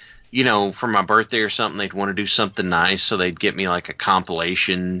 but for my birthday or something, they'd want to do something nice, so they'd get me like a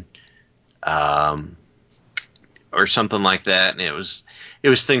compilation, or something like that, and it was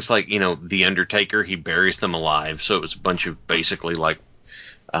things like, The Undertaker, he buries them alive, so it was a bunch of basically like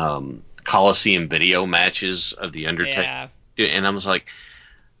Coliseum video matches of The Undertaker. Yeah. And I was like,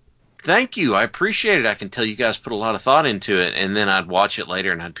 thank you, I appreciate it. I can tell you guys put a lot of thought into it. And then I'd watch it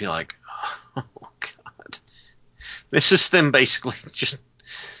later and I'd be like, oh god, this is them basically just,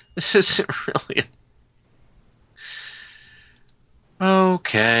 this isn't really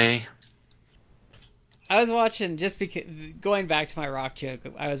okay. I was watching, just because, going back to my Rock joke,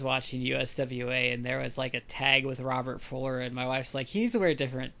 I was watching USWA, and there was like a tag with Robert Fuller, and my wife's like, he needs to wear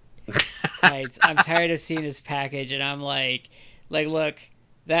different tights. I'm tired of seeing his package, and I'm like, look,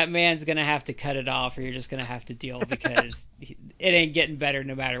 that man's gonna have to cut it off, or you're just gonna have to deal, because it ain't getting better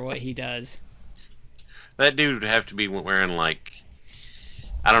no matter what he does. That dude would have to be wearing like,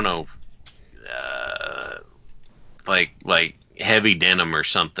 I don't know, like heavy denim or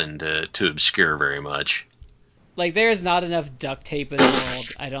something to obscure very much. Like, there is not enough duct tape in the world,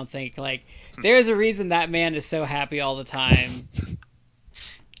 I don't think. Like, there's a reason that man is so happy all the time.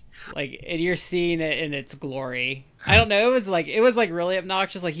 Like, and you're seeing it in its glory. I don't know. It was like really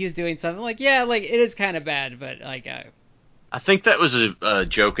obnoxious. Like, he was doing something. Like, yeah, like it is kind of bad, but like, I think that was a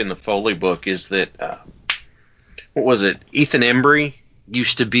joke in the Foley book. Is that what was it? Ethan Embry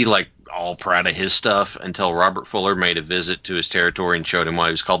used to be like all proud of his stuff until Robert Fuller made a visit to his territory and showed him why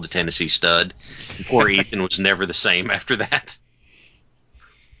he was called the Tennessee Stud. Poor Ethan was never the same after that.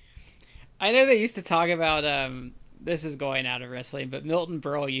 I know they used to talk about this is going out of wrestling, but Milton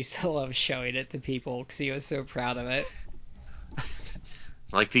Berle used to love showing it to people because he was so proud of it.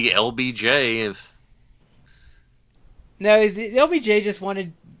 Like the LBJ of. No, the LBJ just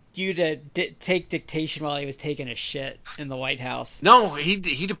wanted you to take dictation while he was taking a shit in the White House. No,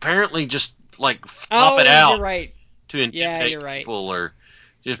 he'd apparently just like flop Oh, it out you're right. to intimidate you're right. people, or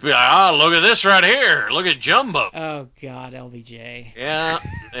just be like, look at this right here, look at Jumbo. Oh God, LBJ. Yeah.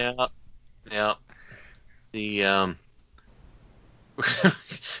 The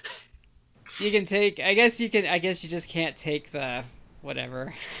You can take. I guess you can. I guess you just can't take the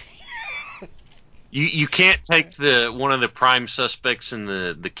whatever. You can't take one of the prime suspects in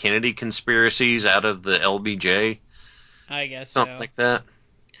the Kennedy conspiracies out of the LBJ. I guess Something so. like that.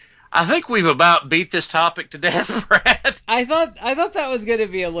 I think we've about beat this topic to death, Brad. I thought that was going to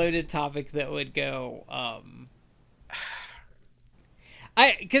be a loaded topic that would go.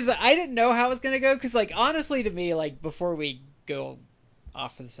 Because I didn't know how it was going to go. Because like honestly, to me, like before we go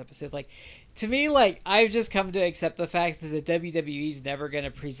off of this episode, like to me, like I've just come to accept the fact that the WWE is never going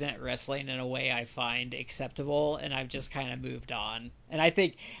to present wrestling in a way I find acceptable, and I've just kind of moved on. And I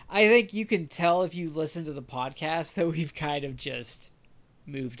think you can tell if you listen to the podcast that we've kind of just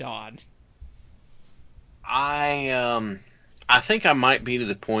moved on. I think I might be to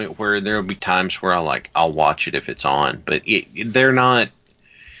the point where there'll be times where I'll watch it if it's on, but they're not.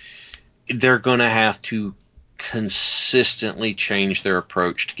 They're gonna have to consistently change their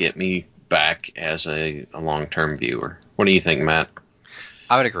approach to get me back as a long-term viewer. What do you think, Matt?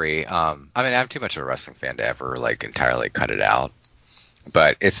 I would agree. I mean, I'm too much of a wrestling fan to ever like entirely cut it out,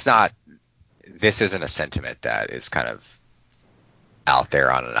 but it's not. This isn't a sentiment that is kind of out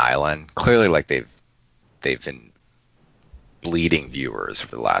there on an island. Clearly, like they've been bleeding viewers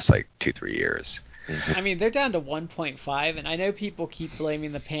for the last like 2-3 years. I mean, they're down to 1.5, and I know people keep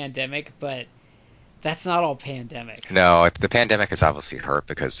blaming the pandemic, but that's not all pandemic. No, the pandemic has obviously hurt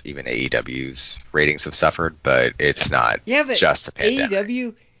because even AEW's ratings have suffered, but it's not just the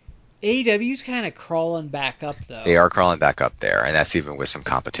pandemic. AEW's kind of crawling back up, though. They are crawling back up there, and that's even with some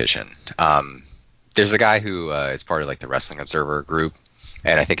competition. There's a guy who is part of like the Wrestling Observer group,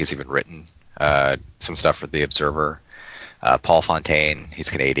 and I think he's even written some stuff for the Observer. Paul Fontaine, he's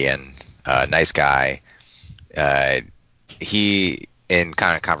Canadian, nice guy. He, in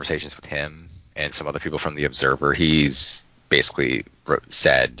kind of conversations with him and some other people from the Observer, he's basically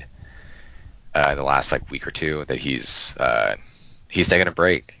said in the last like week or two that he's taking a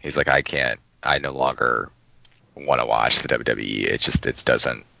break. He's like, I no longer want to watch the WWE.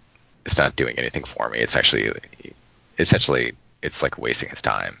 It's not doing anything for me. It's actually, essentially, it's like wasting his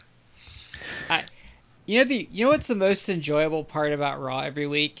time. You know what's the most enjoyable part about Raw every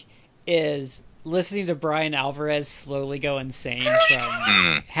week is listening to Brian Alvarez slowly go insane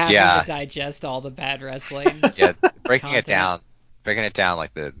from having to digest all the bad wrestling. Yeah, breaking it down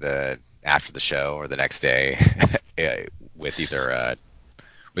like the after the show or the next day with either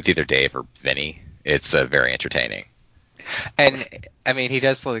Dave or Vinny. It's very entertaining. And I mean, he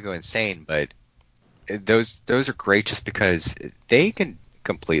does slowly go insane, but those are great just because they can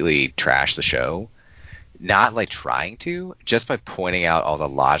completely trash the show. Not like trying to, just by pointing out all the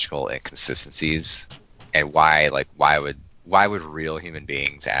logical inconsistencies and why would real human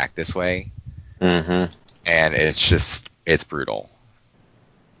beings act this way? Mm-hmm. And it's brutal.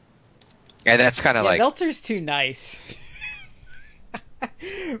 And that's kind of like Meltzer's too nice.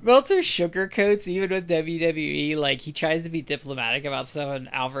 Meltzer sugarcoats even with WWE. Like he tries to be diplomatic about stuff,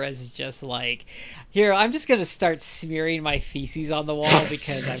 and Alvarez is just like, "Here, I'm just gonna start smearing my feces on the wall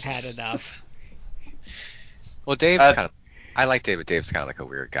because I've had enough." Well, I like David. Dave's kind of like a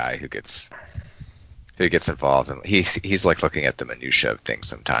weird guy who gets involved, and he's like looking at the minutia of things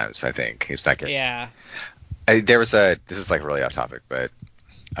sometimes. I think he's not getting. Yeah. This is like really off topic, but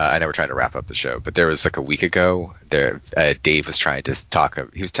I know we're trying to wrap up the show. But there was like a week ago, Dave was trying to talk.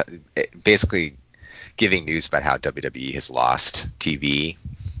 He was basically giving news about how WWE has lost TV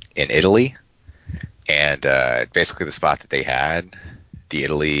in Italy, and basically the spot that they had, the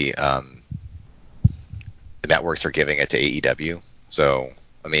Italy. The networks are giving it to AEW. So,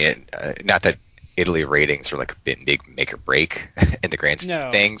 I mean, not that Italy ratings are like a big make or break in the grand scheme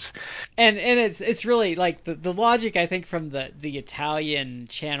of things. And it's really like the logic I think from the Italian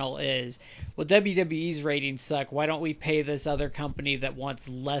channel is, well, WWE's ratings suck. Why don't we pay this other company that wants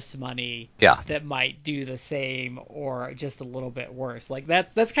less money that might do the same or just a little bit worse? Like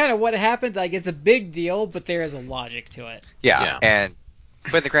that's kind of what happened. Like it's a big deal, but there is a logic to it. Yeah.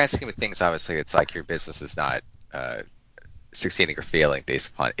 But in the grand scheme of things, obviously, it's like your business is not succeeding or failing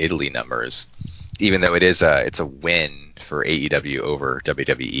based upon Italy numbers, even though it's a win for AEW over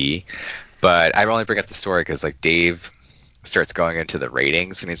WWE. But I only bring up the story because like Dave starts going into the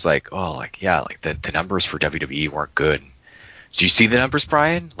ratings and he's like, oh, like yeah, like the numbers for WWE weren't good. Did you see the numbers,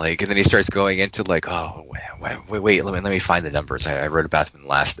 Brian? Like, and then he starts going into like, oh, wait, let me find the numbers. I wrote about them in the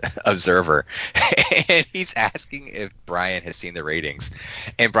last Observer, and he's asking if Brian has seen the ratings,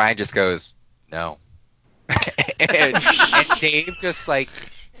 and Brian just goes, no. and Dave just like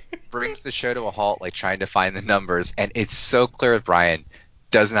brings the show to a halt, like trying to find the numbers, and it's so clear that Brian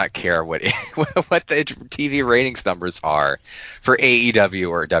does not care what the TV ratings numbers are for AEW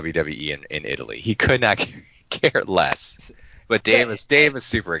or WWE in Italy. He could not care less. But Dave is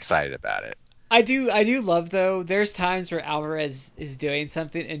super excited about it. I do love though. There's times where Alvarez is doing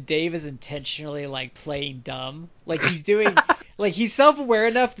something and Dave is intentionally like playing dumb. Like he's doing, like he's self-aware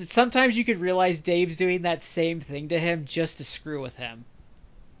enough that sometimes you could realize Dave's doing that same thing to him just to screw with him.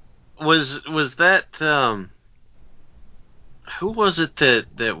 Was that who was it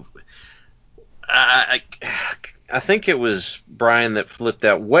that I think it was Brian that flipped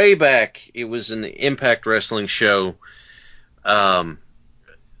out way back. It was an Impact Wrestling show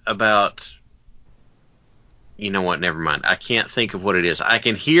about, you know what, never mind. I can't think of what it is. I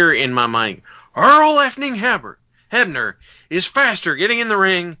can hear in my mind, Earl Effning Hebner is faster getting in the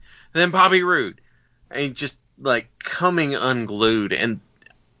ring than Bobby Roode. And just like coming unglued. And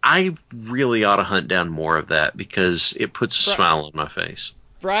I really ought to hunt down more of that because it puts a smile on my face.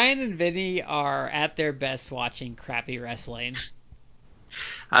 Brian and Vinny are at their best watching crappy wrestling.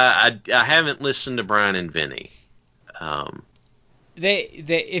 I haven't listened to Brian and Vinny. They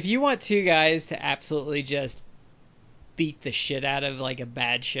if you want two guys to absolutely just beat the shit out of like a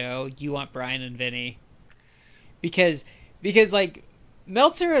bad show, you want Brian and Vinny. Because like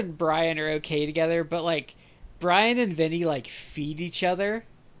Meltzer and Brian are okay together, but like Brian and Vinny like feed each other.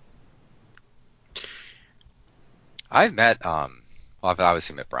 I've met I've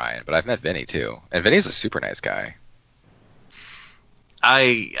obviously met Brian, but I've met Vinny too. And Vinny's a super nice guy.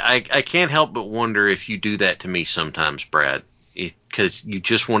 I can't help but wonder if you do that to me sometimes, Brad. Because you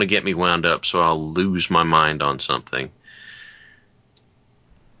just want to get me wound up so I'll lose my mind on something.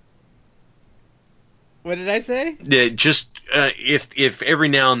 What did I say? Yeah, just if every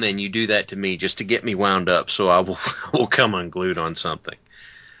now and then you do that to me just to get me wound up so I will come unglued on something.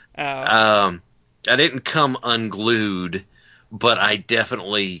 Oh. I didn't come unglued, but I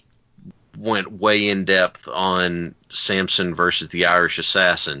definitely went way in depth on Samson versus the Irish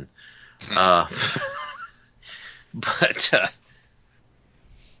Assassin. But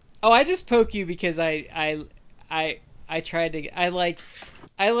I just poke you because I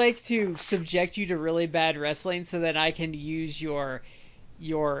like to subject you to really bad wrestling so that I can use your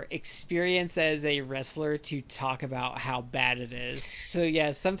experience as a wrestler to talk about how bad it is. So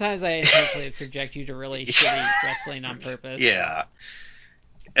yeah, sometimes I intentionally subject you to really shitty wrestling on purpose. Yeah.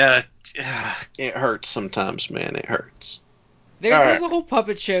 It hurts sometimes, man. It hurts. There's a whole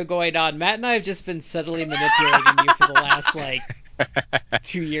puppet show going on. Matt and I have just been subtly manipulating you for the last,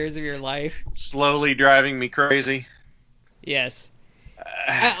 2 years of your life. Slowly driving me crazy. Yes.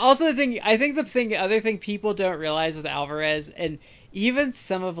 Also, the other thing people don't realize with Alvarez, and even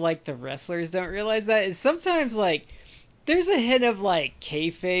some of, the wrestlers don't realize that, is sometimes, there's a hint of,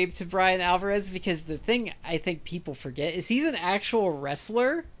 kayfabe to Brian Alvarez, because the thing I think people forget is he's an actual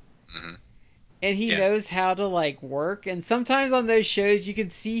wrestler. Mm-hmm. And he knows how to, work. And sometimes on those shows, you can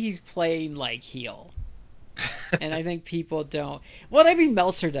see he's playing, heel. And I think people don't... Well, I mean,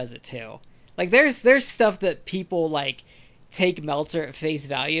 Meltzer does it, too. There's stuff that people, take Meltzer at face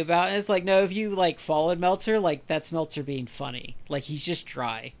value about. And it's no, if you, followed Meltzer, that's Meltzer being funny. He's just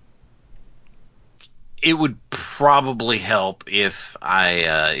dry. It would probably help if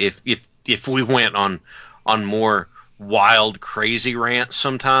if we went on more wild, crazy rants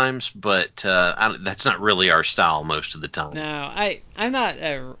sometimes, but that's not really our style most of the time. No, I'm not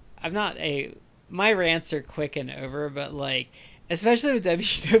a my rants are quick and over, but especially with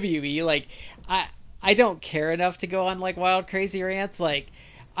WWE, I don't care enough to go on wild, crazy rants.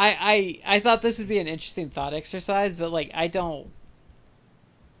 I thought this would be an interesting thought exercise, but I don't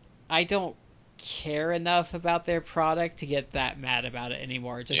care enough about their product to get that mad about it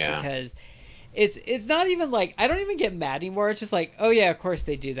anymore. Just because it's not even like I don't even get mad anymore. It's just like, oh yeah, of course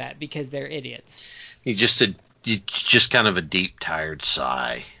they do that because they're idiots. You just kind of a deep, tired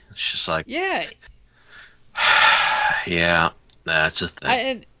sigh. It's just like, Yeah, yeah, that's a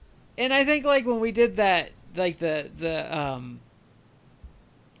thing. and I think like when we did that, like the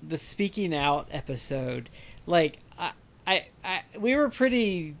speaking out episode, like we were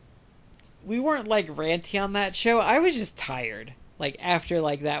pretty, we weren't like ranty on that show. I was just tired. Like after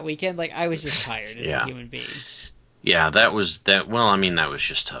like that weekend, like I was just tired as a Yeah. human being. Yeah, that was that. Well, I mean, that was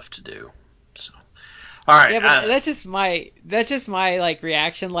just tough to do. So, all right. Yeah, but that's just my like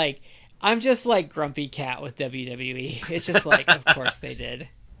reaction. Like I'm just like grumpy cat with WWE. It's just like, of course they did.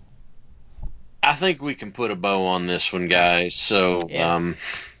 I think we can put a bow on this one, guys. So, Yes.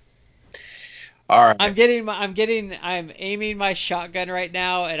 all right. I'm aiming my shotgun right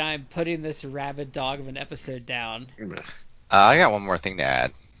now, and I'm putting this rabid dog of an episode down. I got one more thing to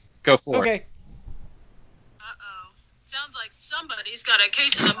add. Go for it. Okay. Uh-oh. Sounds like somebody's got a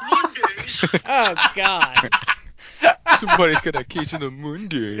case of the Mondays. Oh God. Somebody's got a case of the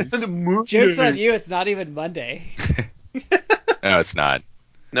Mondays. Joke's on you. It's not even Monday. No, it's not.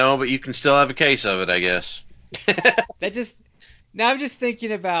 No, but you can still have a case of it, I guess. That just Now I'm just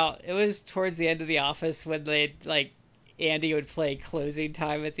thinking about, it was towards the end of The Office when they like Andy would play Closing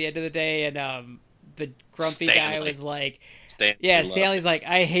Time at the end of the day, and the grumpy guy Stanley. was like, Stanley yeah, loved Stanley's it. like,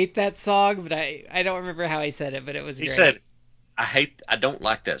 I hate that song, but I don't remember how he said it, but it was He great. said, I don't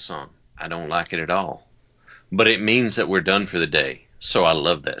like that song. I don't like it at all. But it means that we're done for the day. So I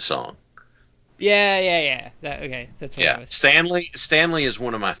love that song. Yeah. Okay, that's what it Yeah. was. Stanley is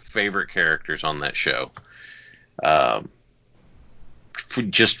one of my favorite characters on that show.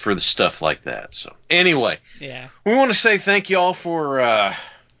 Just for the stuff like that. So anyway, Yeah. we want to say thank you all for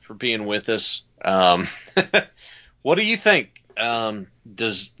being with us. What do you think?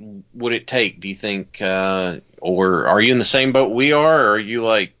 Would it take? Do you think, or are you in the same boat we are, or are you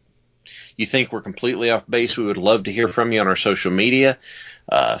like, you think we're completely off base? We would love to hear from you on our social media,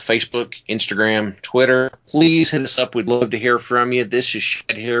 Facebook, Instagram, Twitter. Please hit us up. We'd love to hear from you. This is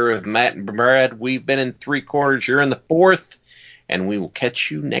Shad here with Matt and Brad. We've been in 3 quarters. You're in the 4th, and we will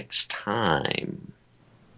catch you next time.